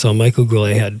 So Michael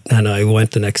Goulet and I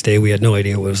went the next day. We had no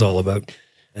idea what it was all about.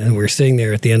 And we were sitting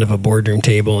there at the end of a boardroom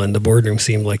table, and the boardroom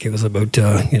seemed like it was about,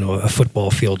 a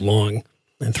football field long.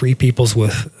 And three people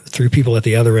at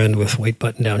the other end with white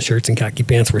button-down shirts and khaki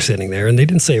pants were sitting there, and they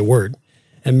didn't say a word.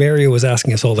 And Mario was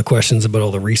asking us all the questions about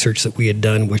all the research that we had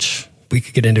done, which we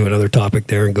could get into another topic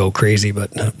there and go crazy,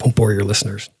 but won't bore your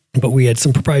listeners. But we had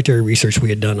some proprietary research we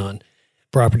had done on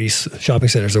properties, shopping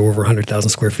centers that were over 100,000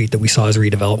 square feet that we saw as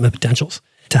redevelopment potentials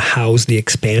to house the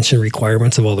expansion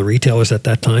requirements of all the retailers at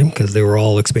that time, because they were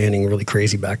all expanding really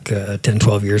crazy back 10,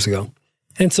 12 years ago.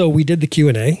 And so we did the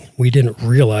Q&A. We didn't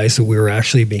realize that we were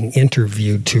actually being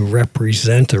interviewed to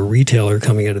represent a retailer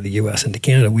coming out of the U.S. into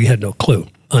Canada. We had no clue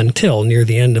until near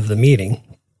the end of the meeting.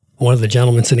 One of the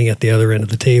gentlemen sitting at the other end of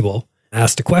the table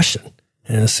asked a question.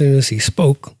 And as soon as he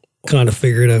spoke, kind of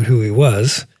figured out who he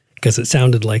was, because it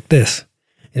sounded like this.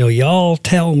 Y'all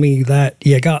tell me that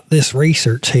you got this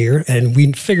research here, and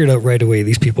we figured out right away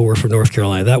these people were from North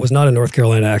Carolina. That was not a North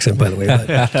Carolina accent, by the way, but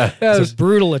it was a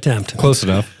brutal attempt. Close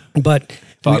enough. But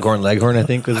Foghorn Leghorn, I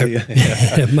think, was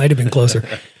it might have been closer.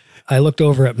 I looked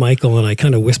over at Michael, and I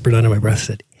kind of whispered under my breath,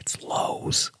 said, "It's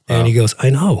Lowe's." And he goes, "I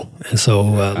know." And so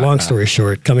long story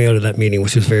short, coming out of that meeting,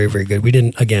 which was very, very good, we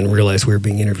didn't, again, realize we were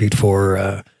being interviewed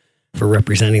for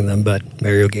representing them, but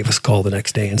Mario gave us a call the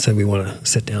next day and said, "We want to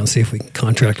sit down and see if we can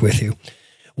contract with you."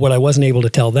 What I wasn't able to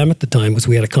tell them at the time was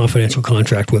we had a confidential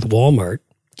contract with Walmart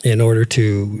in order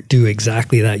to do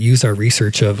exactly that, use our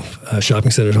research of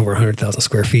shopping centers over 100,000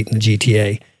 square feet in the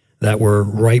GTA that were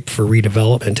ripe for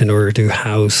redevelopment in order to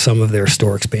house some of their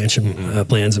store expansion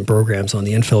plans and programs on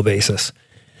the infill basis.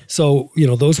 So,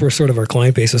 those were sort of our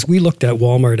client bases. We looked at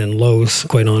Walmart and Lowe's,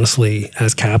 quite honestly,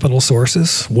 as capital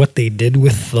sources. What they did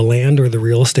with the land or the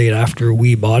real estate after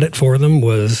we bought it for them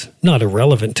was not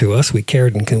irrelevant to us. We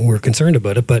cared and were concerned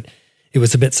about it, but it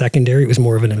was a bit secondary. It was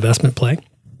more of an investment play.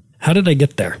 How did I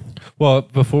get there? Well,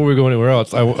 before we go anywhere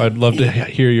else, I'd love to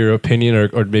hear your opinion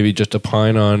or maybe just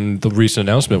opine on the recent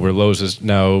announcement where Lowe's is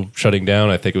now shutting down.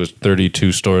 I think it was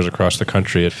 32 stores across the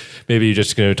country. Maybe you're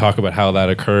just going to talk about how that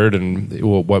occurred and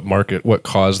what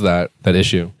caused that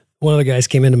issue. One of the guys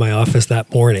came into my office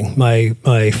that morning.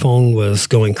 My phone was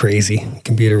going crazy.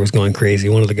 Computer was going crazy.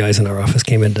 One of the guys in our office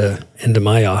came into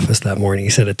my office that morning. He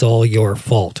said, "It's all your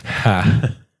fault."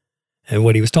 And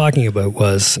what he was talking about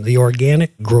was the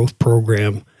organic growth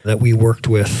program that we worked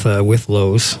with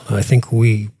Lowe's. I think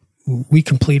we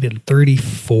completed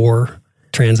 34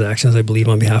 transactions, I believe,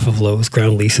 on behalf of Lowe's,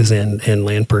 ground leases and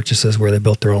land purchases where they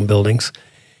built their own buildings.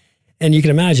 And you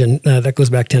can imagine that goes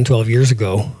back 10, 12 years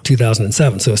ago,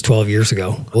 2007. So it's 12 years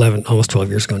ago, almost 12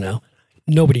 years ago now.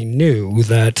 Nobody knew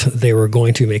that they were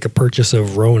going to make a purchase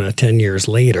of Rona 10 years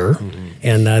later,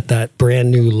 and that brand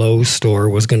new Lowe's store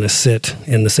was going to sit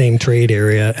in the same trade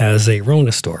area as a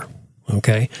Rona store.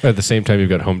 Okay. At the same time, you've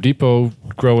got Home Depot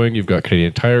growing, you've got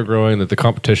Canadian Tire growing, that the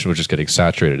competition was just getting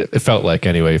saturated. It felt like,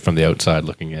 anyway, from the outside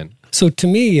looking in. So to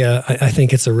me, I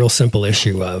think it's a real simple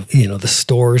issue of, the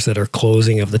stores that are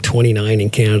closing. Of the 29 in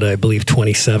Canada, I believe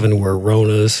 27 were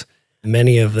Ronas.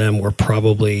 Many of them were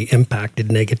probably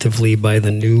impacted negatively by the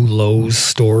new Lowe's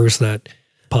stores that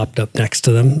popped up next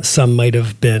to them. Some might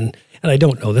have been, and I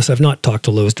don't know this, I've not talked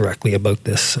to Lowe's directly about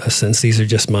this since. These are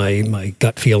just my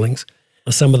gut feelings.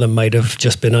 Some of them might have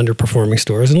just been underperforming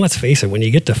stores. And let's face it, when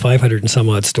you get to 500 and some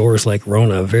odd stores like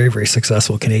Rona, a very, very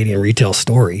successful Canadian retail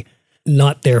story,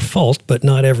 not their fault, but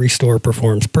not every store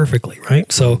performs perfectly,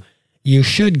 right? So you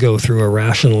should go through a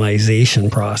rationalization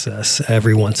process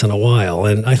every once in a while.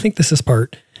 And I think this is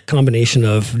combination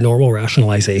of normal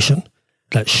rationalization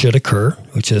that should occur,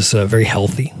 which is very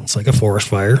healthy. It's like a forest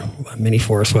fire, a mini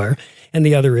forest fire. And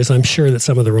the other is, I'm sure that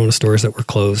some of the Rona stores that were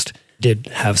closed did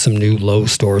have some new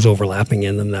Lowe's stores overlapping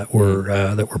in them that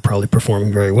were probably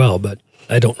performing very well. But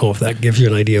I don't know if that gives you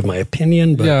an idea of my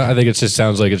opinion. But yeah, I think it just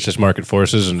sounds like it's just market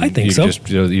forces, and I think so.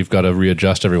 You've got to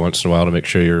readjust every once in a while to make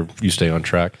sure you stay on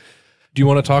track. Do you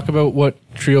want to talk about what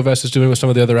TrioVest is doing with some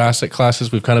of the other asset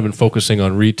classes? We've kind of been focusing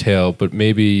on retail, but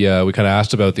maybe we kind of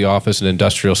asked about the office and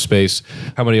industrial space.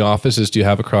 How many offices do you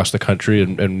have across the country?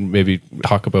 And maybe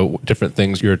talk about different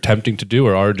things you're attempting to do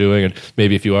or are doing, and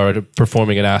maybe if you are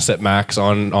performing an asset max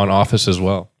on office as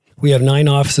well. We have 9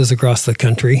 offices across the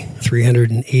country,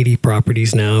 380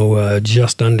 properties now,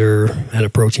 just under and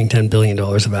approaching $10 billion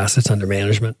of assets under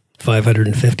management,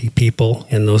 550 people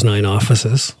in those 9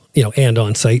 offices, and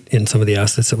on site in some of the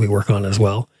assets that we work on as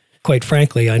well. Quite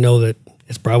frankly, I know that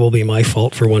it's probably my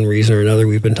fault for one reason or another.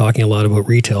 We've been talking a lot about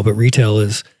retail, but retail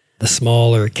is the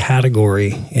smaller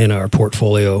category in our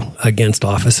portfolio against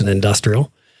office and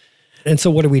industrial. And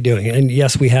so what are we doing? And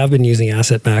yes, we have been using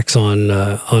asset max on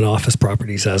office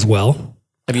properties as well.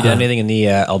 Have you done anything in the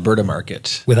Alberta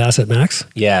market? With asset max?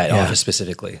 Yeah, office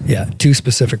specifically. Yeah, 2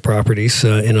 specific properties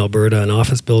in Alberta, an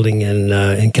office building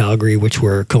in Calgary, which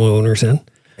we're co-owners in,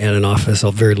 and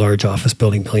a very large office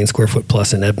building, 1 billion square foot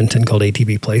plus in Edmonton called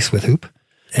ATB Place with Hoop.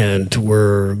 And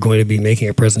we're going to be making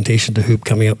a presentation to Hoop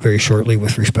coming up very shortly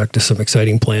with respect to some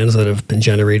exciting plans that have been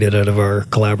generated out of our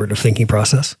collaborative thinking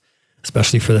process,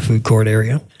 especially for the food court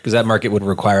area. Because that market would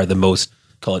require the most,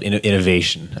 call it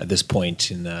innovation at this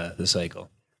point in the cycle.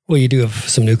 Well, you do have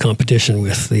some new competition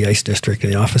with the ICE district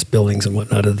and the office buildings and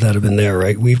whatnot that have been there,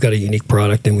 right? We've got a unique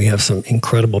product, and we have some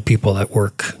incredible people that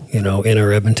work, in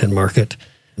our Edmonton market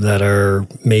that are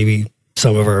maybe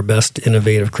some of our best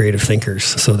innovative, creative thinkers.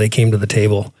 So they came to the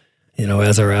table,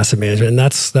 as our asset management. And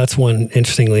that's one,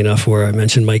 interestingly enough, where I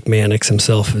mentioned Mike Mannix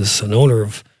himself is an owner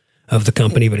of the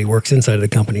company, but he works inside of the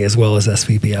company as well as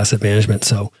SVP Asset Management.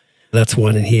 So that's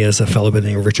one, and he has a fellow by the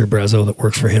name of Richard Brazo that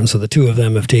works for him. So the two of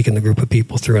them have taken the group of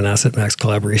people through an Asset Max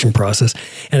collaboration process.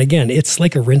 And again, it's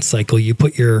like a rinse cycle. You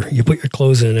put your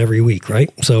clothes in every week, right?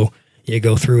 So you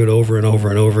go through it over and over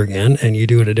and over again, and you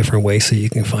do it a different way so you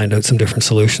can find out some different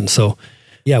solutions. So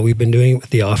yeah, we've been doing it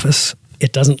with the office.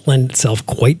 It doesn't lend itself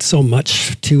quite so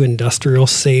much to industrial,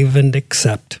 save and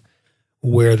except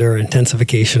where there are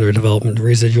intensification or development,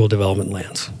 residual development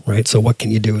lands, right? So what can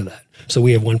you do with that? So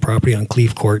we have one property on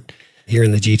Cleve Court here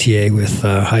in the GTA with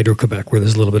Hydro-Quebec where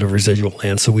there's a little bit of residual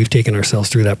land. So we've taken ourselves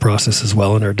through that process as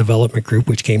well. And our development group,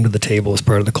 which came to the table as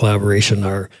part of the collaboration,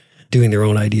 are doing their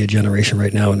own idea generation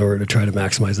right now in order to try to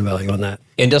maximize the value on that.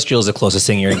 Industrial is the closest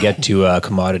thing you're going to get to a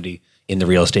commodity in the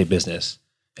real estate business.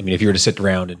 I mean, if you were to sit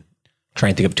around and try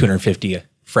and think of 250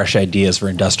 fresh ideas for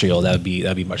industrial, that'd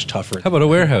be much tougher. How about a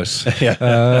warehouse?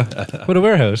 What a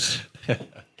warehouse?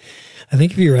 I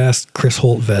think if you asked Chris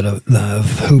Holtvedt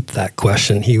of Hoop that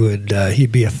question,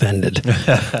 he'd be offended.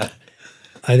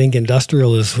 I think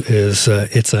industrial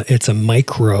it's a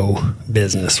micro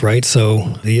business, right? So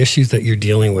the issues that you're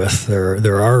dealing with,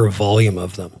 there are a volume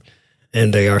of them,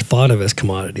 and they are thought of as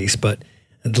commodities, but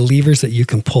the levers that you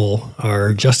can pull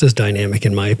are just as dynamic,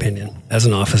 in my opinion, as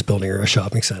an office building or a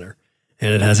shopping center.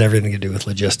 And it has everything to do with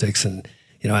logistics and,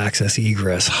 access,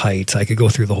 egress, heights. I could go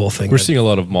through the whole thing. We're seeing a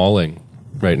lot of malling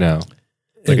right now,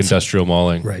 like industrial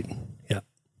malling. Right. Yeah.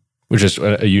 Which is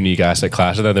a unique asset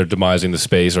class. And then they're demising the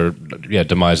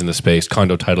space,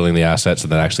 condo titling the assets,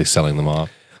 and then actually selling them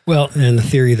off. Well, and the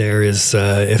theory there is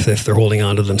if they're holding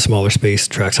on to them, smaller space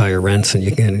attracts higher rents, and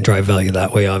you can drive value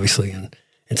that way, obviously. And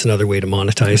it's another way to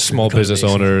monetize. Small business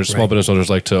owners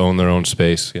like to own their own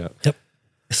space. Yeah. Yep.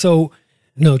 So,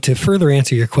 no, to further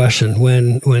answer your question,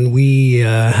 when we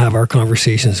have our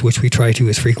conversations, which we try to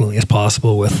as frequently as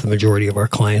possible with the majority of our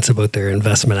clients about their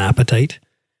investment appetite,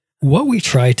 what we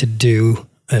try to do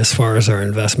as far as our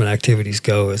investment activities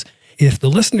go is, if the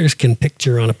listeners can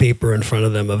picture on a paper in front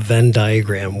of them a Venn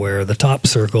diagram where the top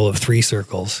circle of 3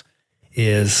 circles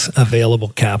is available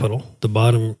capital, the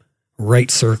bottom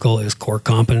right circle is core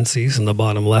competencies, and the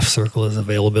bottom left circle is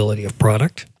availability of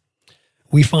product.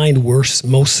 We find we're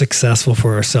most successful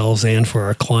for ourselves and for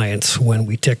our clients when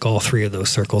we tick all 3 of those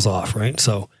circles off, right?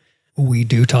 So we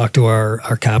do talk to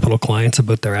our capital clients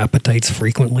about their appetites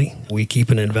frequently. We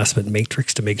keep an investment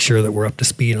matrix to make sure that we're up to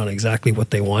speed on exactly what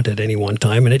they want at any one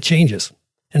time, and it changes.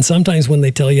 And sometimes when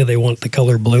they tell you they want the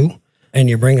color blue and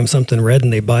you bring them something red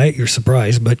and they buy it, you're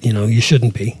surprised, but you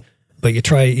shouldn't be. But you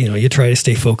try to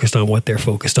stay focused on what they're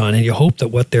focused on, and you hope that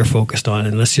what they're focused on,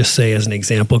 and let's just say as an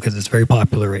example, because it's very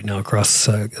popular right now across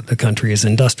the country, is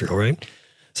industrial, right?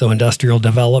 So industrial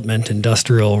development,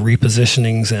 industrial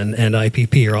repositionings, and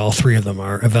IPP are all 3 of them.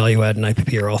 Are value add and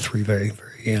IPP are all 3 very,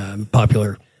 very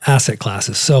popular asset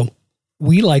classes. So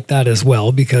we like that as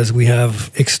well because we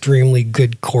have extremely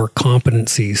good core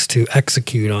competencies to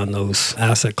execute on those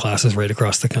asset classes right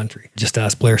across the country. Just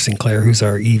ask Blair Sinclair, who's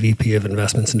our EVP of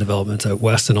Investments and Developments out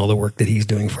west, and all the work that he's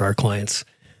doing for our clients,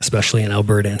 especially in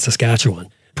Alberta and Saskatchewan.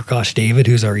 Prakash David,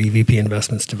 who's our EVP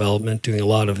Investments Development, doing a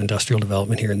lot of industrial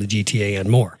development here in the GTA and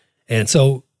more. And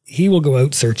so he will go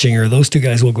out searching, or those 2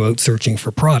 guys will go out searching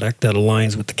for product that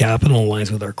aligns with the capital,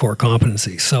 aligns with our core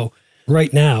competencies. So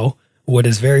right now, what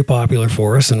is very popular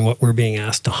for us and what we're being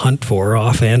asked to hunt for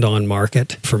off and on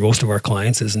market for most of our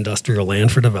clients is industrial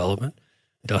land for development,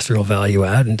 industrial value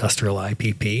add, industrial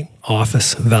IPP,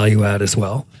 office value add as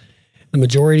well. The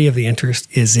majority of the interest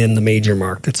is in the major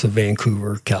markets of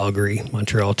Vancouver, Calgary,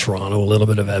 Montreal, Toronto, a little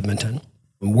bit of Edmonton.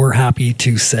 We're happy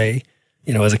to say,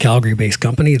 as a Calgary-based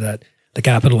company, that the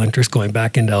capital interest going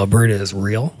back into Alberta is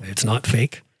real. It's not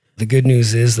fake. The good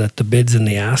news is that the bids and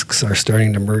the asks are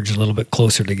starting to merge a little bit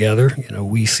closer together.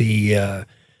 We see the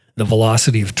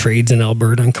velocity of trades in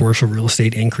Alberta and commercial real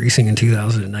estate increasing in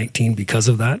 2019 because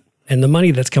of that. And the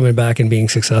money that's coming back and being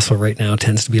successful right now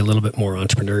tends to be a little bit more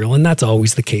entrepreneurial. And that's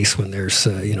always the case when there's,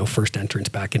 first entrants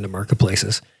back into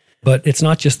marketplaces. But it's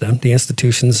not just them. The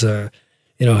institutions,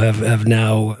 have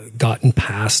now gotten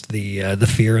past the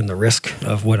fear and the risk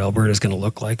of what Alberta is going to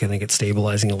look like. I think it's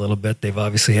stabilizing a little bit. They've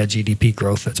obviously had GDP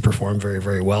growth that's performed very,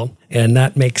 very well. And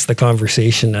that makes the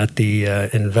conversation at the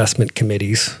investment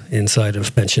committees inside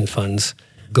of pension funds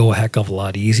go a heck of a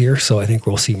lot easier. So I think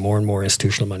we'll see more and more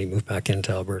institutional money move back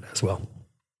into Alberta as well.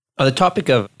 On the topic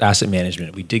of asset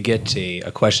management, we did get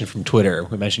a question from Twitter.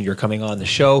 We mentioned you're coming on the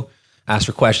show, asked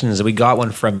for questions, and we got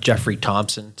one from Jeffrey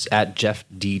Thompson. It's at Jeff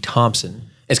D. Thompson.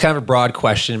 It's kind of a broad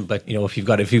question, but if you've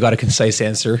got a concise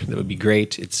answer, that would be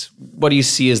great. It's, what do you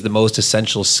see as the most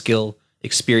essential skill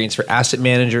experience for asset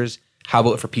managers? How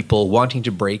about for people wanting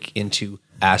to break into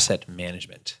asset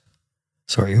management?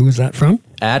 Sorry, who is that from?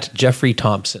 At Jeffrey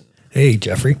Thompson. Hey,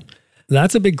 Jeffrey.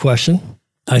 That's a big question.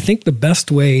 I think the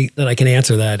best way that I can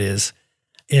answer that is,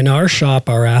 in our shop,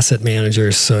 our asset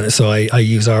managers, so I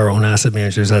use our own asset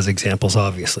managers as examples,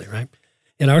 obviously, right?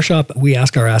 In our shop, we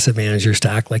ask our asset managers to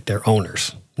act like they're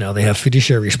owners. Now, they have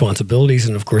fiduciary responsibilities,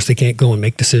 and of course, they can't go and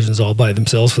make decisions all by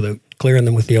themselves without clearing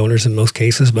them with the owners in most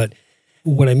cases. But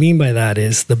what I mean by that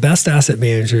is the best asset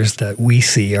managers that we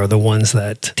see are the ones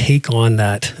that take on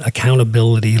that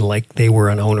accountability like they were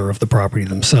an owner of the property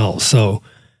themselves. So,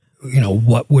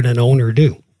 what would an owner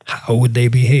do? How would they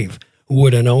behave?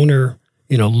 Would an owner,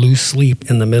 lose sleep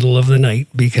in the middle of the night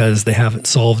because they haven't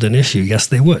solved an issue? Yes,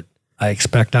 they would. I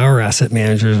expect our asset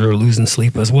managers are losing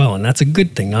sleep as well. And that's a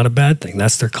good thing, not a bad thing.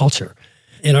 That's their culture.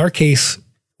 In our case,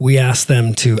 we ask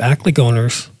them to act like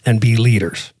owners and be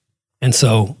leaders. And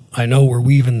so I know we're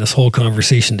weaving this whole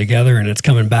conversation together and it's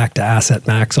coming back to Asset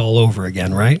Max all over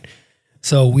again, right?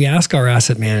 So we ask our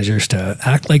asset managers to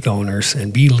act like owners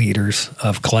and be leaders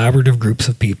of collaborative groups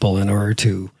of people in order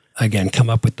to, again, come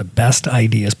up with the best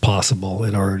ideas possible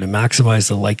in order to maximize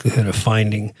the likelihood of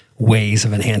finding ways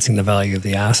of enhancing the value of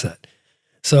the asset.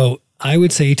 So I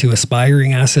would say to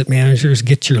aspiring asset managers,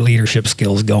 get your leadership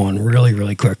skills going really,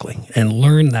 really quickly and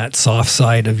learn that soft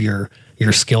side of your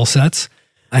skill sets.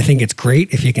 I think it's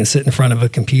great if you can sit in front of a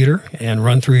computer and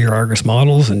run through your Argus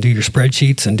models and do your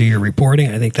spreadsheets and do your reporting.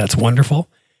 I think that's wonderful.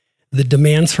 The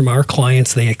demands from our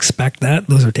clients, they expect that.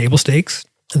 Those are table stakes.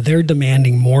 They're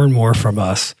demanding more and more from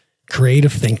us.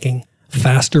 Creative thinking,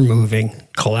 faster moving,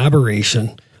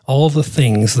 collaboration, all the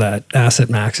things that Asset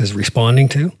Max is responding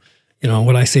to.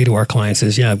 What I say to our clients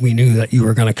is, we knew that you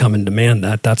were going to come and demand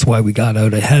that. That's why we got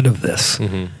out ahead of this.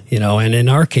 And in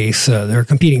our case, there are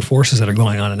competing forces that are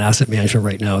going on in asset management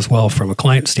right now as well from a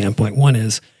client standpoint. One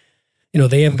is,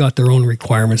 they have got their own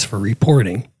requirements for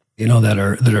reporting, that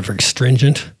are very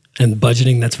stringent, and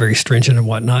budgeting that's very stringent and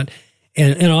whatnot.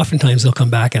 And oftentimes they'll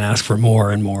come back and ask for more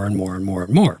and more and more and more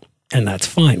and more. And that's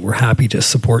fine. We're happy to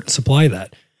support and supply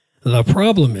that. The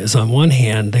problem is, on one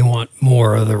hand, they want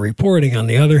more of the reporting. On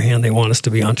the other hand, they want us to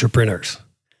be entrepreneurs.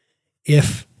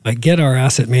 If I get our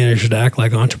asset managers to act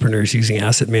like entrepreneurs using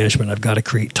asset management, I've got to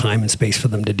create time and space for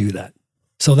them to do that.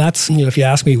 So that's, if you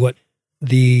ask me what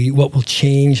will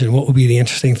change and what will be the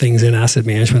interesting things in asset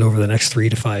management over the next 3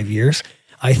 to 5 years,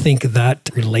 I think that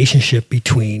relationship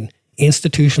between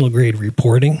institutional grade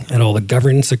reporting and all the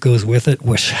governance that goes with it,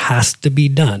 which has to be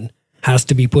done, has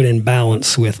to be put in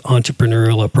balance with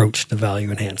entrepreneurial approach to value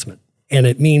enhancement. And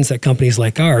it means that companies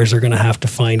like ours are going to have to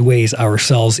find ways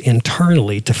ourselves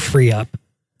internally to free up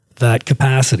that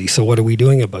capacity. So what are we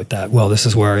doing about that? Well, this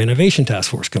is where our innovation task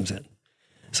force comes in.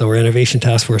 So our innovation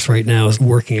task force right now is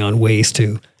working on ways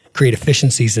to create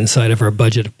efficiencies inside of our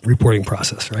budget reporting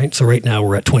process, right? So right now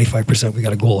we're at 25%. We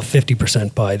got a goal of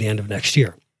 50% by the end of next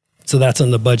year. So that's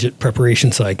on the budget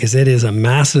preparation side, because it is a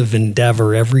massive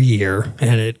endeavor every year,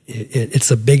 and it's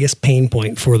the biggest pain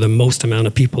point for the most amount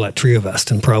of people at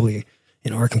TrioVest and probably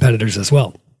our competitors as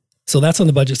well. So that's on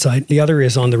the budget side. The other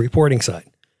is on the reporting side.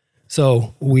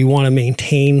 So we want to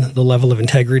maintain the level of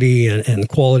integrity and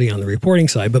quality on the reporting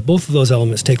side, but both of those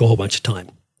elements take a whole bunch of time.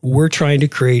 We're trying to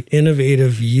create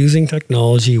innovative, using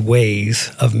technology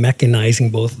ways of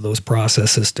mechanizing both of those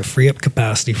processes to free up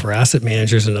capacity for asset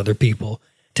managers and other people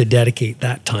to dedicate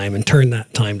that time and turn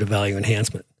that time to value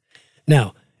enhancement.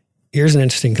 Now, here's an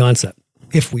interesting concept.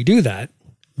 If we do that,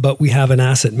 but we have an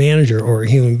asset manager or a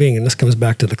human being, and this comes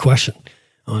back to the question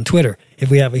on Twitter, if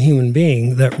we have a human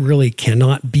being that really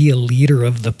cannot be a leader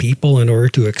of the people in order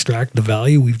to extract the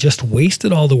value, we've just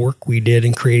wasted all the work we did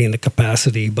in creating the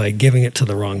capacity by giving it to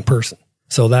the wrong person.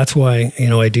 So that's why,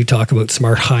 I do talk about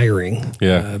smart hiring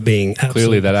being absolutely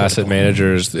clearly that critical. asset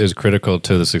manager is critical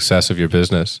to the success of your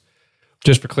business.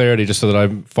 Just for clarity, just so that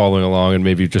I'm following along, and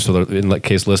maybe just so that in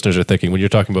case listeners are thinking, when you're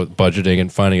talking about budgeting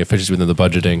and finding efficiency within the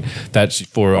budgeting, that's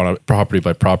for on a property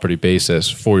by property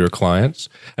basis for your clients.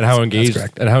 And how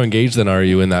engaged then are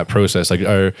you in that process? Like,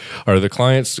 are the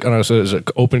clients so is it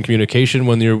open communication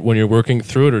when you're working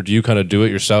through it, or do you kind of do it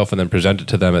yourself and then present it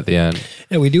to them at the end?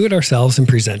 Yeah, we do it ourselves and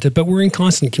present it, but we're in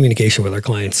constant communication with our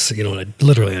clients,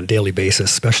 literally on a daily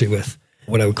basis, especially with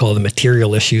what I would call the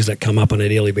material issues that come up on a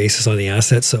daily basis on the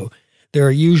assets. So there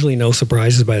are usually no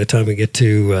surprises by the time we get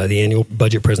to the annual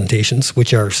budget presentations,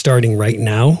 which are starting right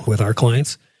now with our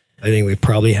clients. I think we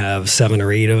probably have 7 or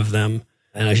 8 of them.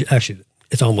 And actually,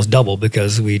 it's almost double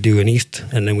because we do an East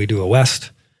and then we do a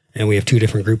West. And we have 2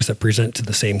 different groups that present to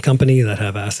the same company that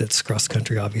have assets across the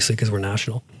country, obviously, because we're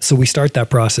national. So we start that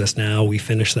process now. We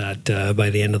finish that by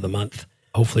the end of the month.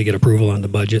 Hopefully get approval on the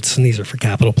budgets. And these are for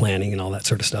capital planning and all that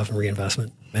sort of stuff and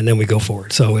reinvestment. And then we go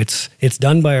forward. So it's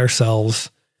done by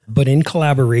ourselves, but in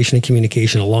collaboration and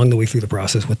communication along the way through the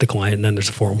process with the client, and then there's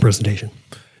a formal presentation.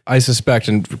 I suspect,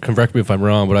 and correct me if I'm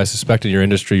wrong, but I suspect in your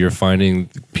industry you're finding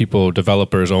people,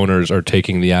 developers, owners are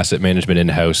taking the asset management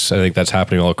in-house. I think that's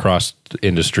happening all across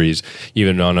industries.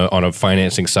 Even on a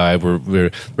financing side,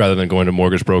 we're rather than going to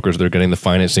mortgage brokers, they're getting the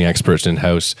financing experts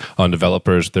in-house. On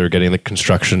developers, they're getting the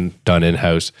construction done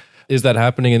in-house. Is that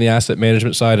happening in the asset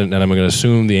management side? And I'm going to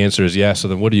assume the answer is yes. So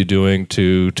then what are you doing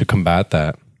to combat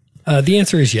that? The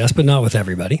answer is yes, but not with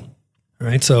everybody.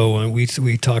 Right. So we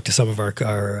talk to some of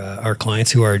our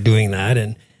clients who are doing that,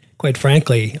 and quite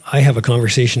frankly, I have a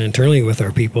conversation internally with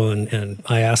our people and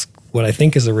I ask what I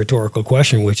think is a rhetorical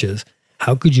question, which is,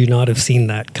 how could you not have seen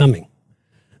that coming?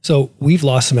 So we've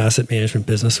lost some asset management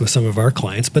business with some of our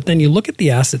clients, but then you look at the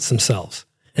assets themselves.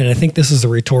 And I think this is a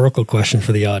rhetorical question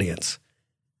for the audience.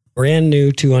 Brand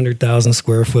new 200,000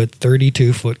 square foot,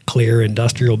 32-foot clear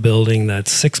industrial building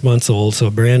that's 6 months old, so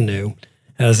brand new,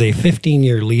 has a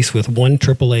 15-year lease with one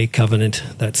AAA covenant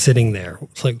that's sitting there.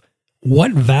 It's like,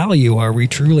 what value are we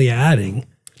truly adding?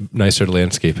 Nicer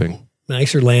landscaping.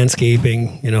 Nicer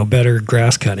landscaping, better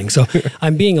grass cutting. So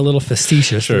I'm being a little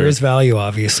facetious. Sure. There is value,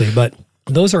 obviously, but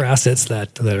those are assets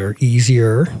that are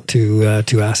easier to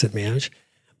asset manage.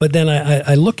 But then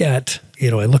I look at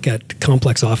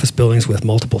complex office buildings with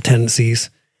multiple tenancies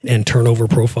and turnover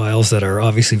profiles that are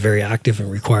obviously very active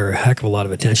and require a heck of a lot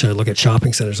of attention. I look at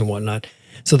shopping centers and whatnot.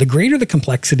 So the greater the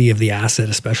complexity of the asset,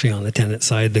 especially on the tenant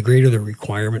side, the greater the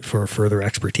requirement for further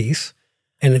expertise.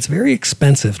 And it's very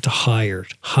expensive to hire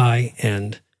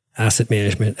high-end asset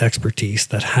management expertise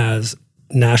that has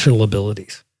national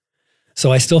abilities.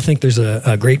 So I still think there's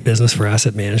a great business for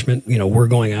asset management. We're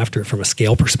going after it from a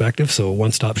scale perspective, so a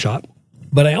one-stop shop.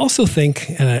 But I also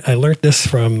think, and I learned this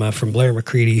from Blair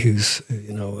McCready, who's,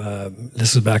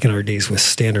 this was back in our days with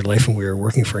Standard Life when we were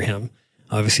working for him.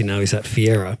 Obviously now he's at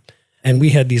Fiera. And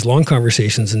we had these long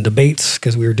conversations and debates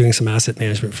because we were doing some asset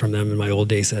management from them in my old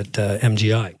days at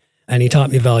MGI. And he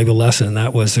taught me a valuable lesson, and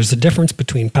that was there's a difference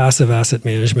between passive asset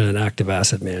management and active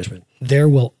asset management. There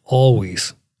will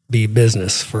always be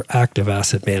business for active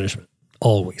asset management,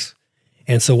 always.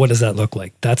 And so what does that look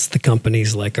like? That's the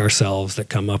companies like ourselves that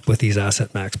come up with these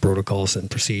asset max protocols and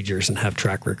procedures and have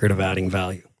track record of adding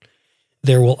value.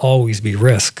 There will always be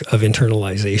risk of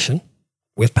internalization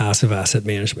with passive asset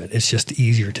management. It's just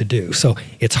easier to do. So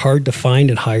it's hard to find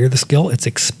and hire the skill. It's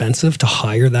expensive to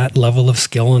hire that level of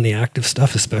skill in the active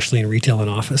stuff, especially in retail and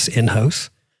office in-house.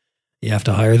 You have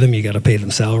to hire them. You got to pay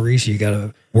them salaries. You got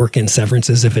to work in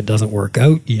severances if it doesn't work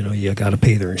out. You got to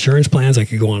pay their insurance plans. I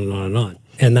could go on and on and on.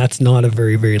 And that's not a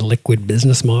very, very liquid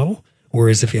business model.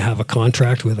 Whereas if you have a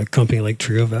contract with a company like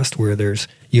TrioVest where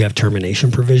you have termination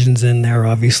provisions in there,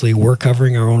 obviously we're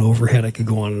covering our own overhead. I could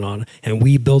go on, and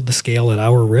we build the scale at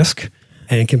our risk,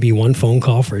 and it can be one phone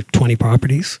call for 20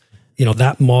 properties.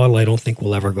 That model I don't think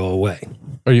will ever go away.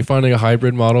 Are you finding a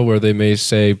hybrid model where they may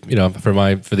say,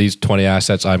 for these 20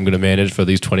 assets I'm going to manage, for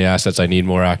these 20 assets I need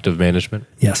more active management?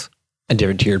 Yes. And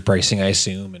different tiered pricing, I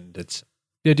assume, and it's...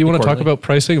 Yeah, do you want to talk about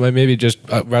pricing? Like maybe just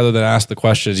rather than ask the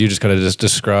questions, you just kind of just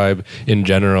describe in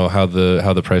general how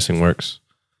the pricing works.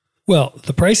 Well,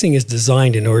 the pricing is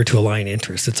designed in order to align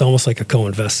interests. It's almost like a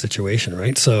co-invest situation,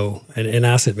 right? So in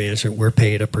asset management, we're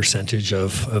paid a percentage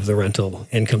of the rental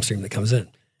income stream that comes in.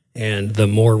 And the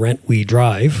more rent we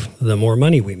drive, the more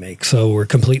money we make. So we're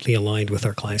completely aligned with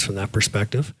our clients from that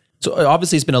perspective. So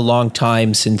obviously it's been a long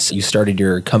time since you started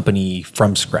your company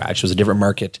from scratch. It was a different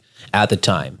market at the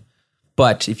time.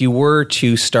 But if you were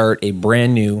to start a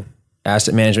brand new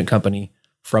asset management company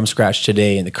from scratch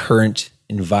today in the current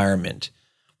environment,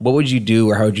 what would you do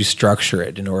or how would you structure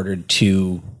it in order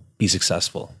to be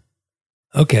successful?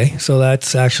 Okay, so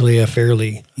that's actually a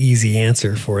fairly easy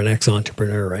answer for an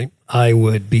ex-entrepreneur, right? I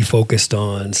would be focused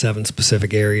on 7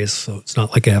 specific areas, so it's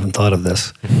not like I haven't thought of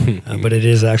this, but it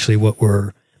is actually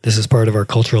this is part of our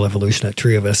cultural evolution at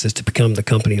TrioVest, is to become the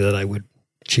company that I would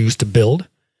choose to build.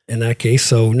 In that case,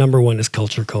 so number 1 is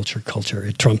culture.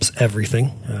 It trumps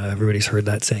everything. Everybody's heard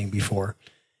that saying before.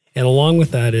 And along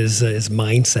with that is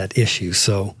mindset issues.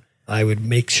 So I would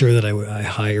make sure that I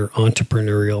hire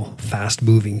entrepreneurial,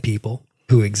 fast-moving people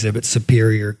who exhibit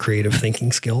superior creative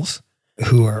thinking skills,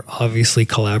 who are obviously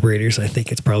collaborators. I think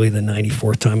it's probably the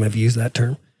 94th time I've used that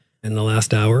term in the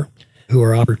last hour, who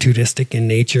are opportunistic in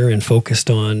nature and focused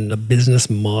on the business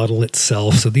model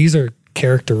itself. So these are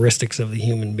characteristics of the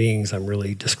human beings I'm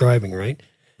really describing, right?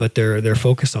 But they're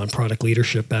focused on product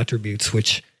leadership attributes,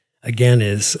 which again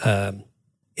is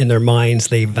in their minds,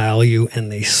 they value and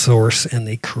they source and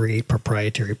they create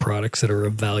proprietary products that are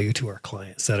of value to our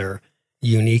clients, that are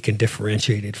unique and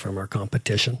differentiated from our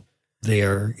competition. They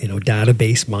are,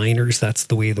 database miners. That's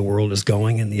the way the world is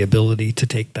going, and the ability to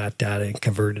take that data and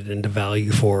convert it into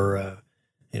value for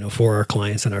our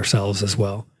clients and ourselves as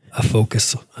well.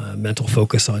 A mental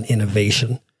focus on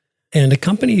innovation, and a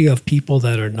company of people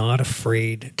that are not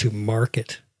afraid to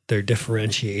market their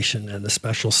differentiation and the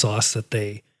special sauce that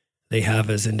they have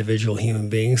as individual human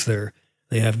beings.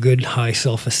 They have good, high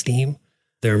self-esteem.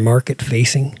 They're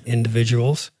market-facing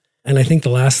individuals. And I think the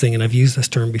last thing, and I've used this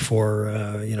term before,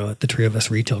 at the TrioVest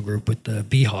Retail Group with the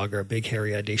BHOG, our big,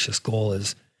 hairy, audacious goal,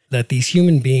 is that these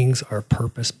human beings are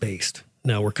purpose-based.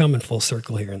 Now, we're coming full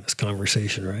circle here in this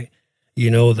conversation, right?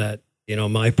 you know that,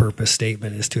 my purpose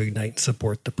statement is to ignite and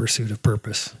support the pursuit of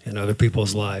purpose in other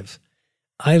people's lives.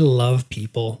 I love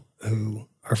people who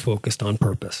are focused on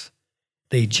purpose.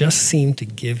 They just seem to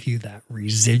give you that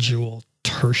residual,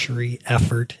 tertiary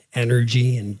effort,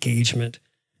 energy, engagement,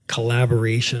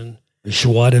 collaboration,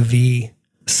 joie de vivre,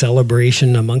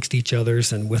 celebration amongst each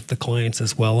others and with the clients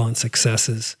as well on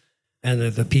successes. And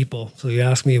the people. So you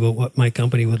ask me about what my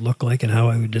company would look like and how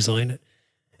I would design it.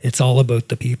 It's all about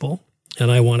the people,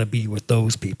 and I want to be with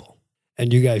those people.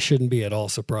 And you guys shouldn't be at all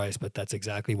surprised, but that's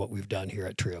exactly what we've done here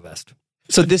at TrioVest.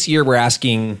 So this year we're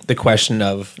asking the question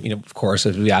of, of course,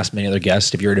 as we asked many other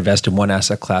guests, if you were to invest in one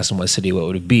asset class in what city, what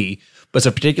would it be? But it's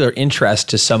a particular interest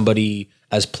to somebody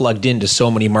as plugged into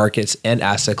so many markets and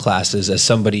asset classes as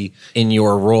somebody in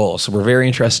your role. So we're very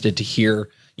interested to hear,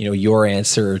 your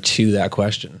answer to that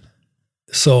question.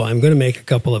 So I'm going to make a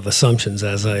couple of assumptions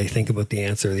as I think about the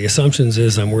answer. The assumptions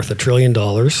is I'm worth $1 trillion.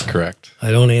 Correct.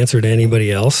 I don't answer to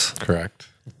anybody else. Correct.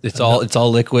 It's all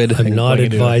liquid. I'm not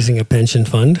advising a pension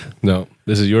fund. No,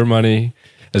 this is your money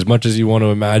as much as you want to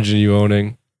imagine you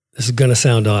owning. This is going to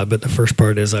sound odd, but the first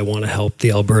part is I want to help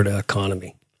the Alberta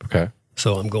economy. Okay.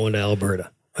 So I'm going to Alberta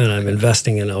and I'm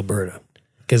investing in Alberta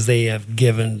because they have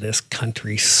given this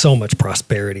country so much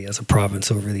prosperity as a province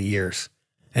over the years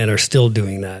and are still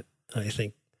doing that. I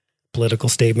think political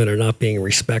statement are not being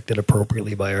respected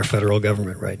appropriately by our federal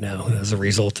government right now as a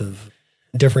result of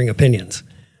differing opinions.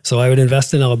 So I would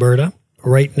invest in Alberta.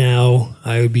 Right now,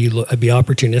 I'd be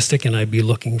opportunistic and I'd be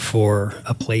looking for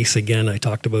a place. Again, I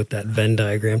talked about that Venn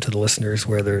diagram to the listeners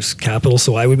where there's capital.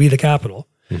 So I would be the capital.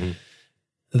 Mm-hmm.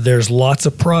 There's lots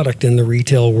of product in the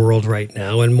retail world right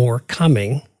now and more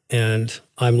coming. And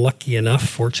I'm lucky enough,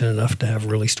 fortunate enough to have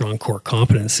really strong core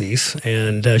competencies.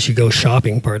 And as you go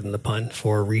shopping, pardon the pun,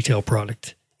 for retail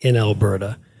product in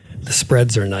Alberta, the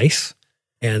spreads are nice.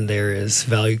 And there is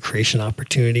value creation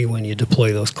opportunity when you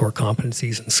deploy those core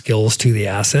competencies and skills to the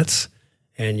assets,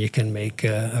 and you can make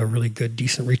a really good,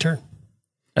 decent return.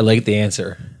 I like the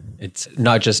answer. It's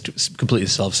not just completely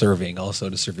self-serving, also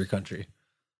to serve your country.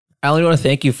 Alan, I want to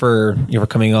thank you for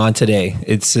coming on today.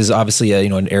 This is obviously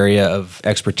an area of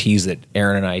expertise that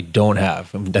Aaron and I don't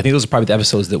have. I think those are probably the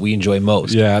episodes that we enjoy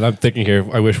most. Yeah, and I'm thinking here,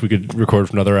 I wish we could record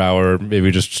for another hour,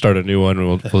 maybe just start a new one.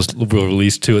 We'll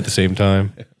release two at the same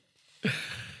time.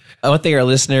 I want to thank our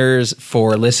listeners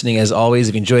for listening. As always,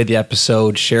 if you enjoyed the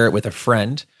episode, share it with a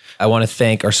friend. I want to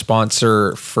thank our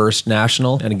sponsor, First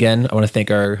National. And again, I want to thank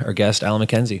our guest, Alan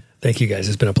McKenzie. Thank you, guys.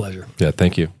 It's been a pleasure. Yeah,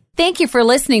 thank you. Thank you for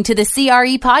listening to the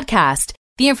CRE podcast.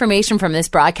 The information from this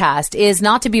broadcast is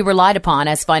not to be relied upon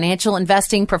as financial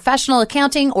investing, professional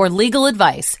accounting, or legal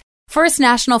advice. First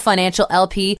National Financial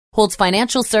LP holds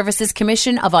Financial Services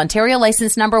Commission of Ontario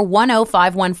license number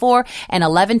 10514 and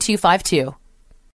 11252.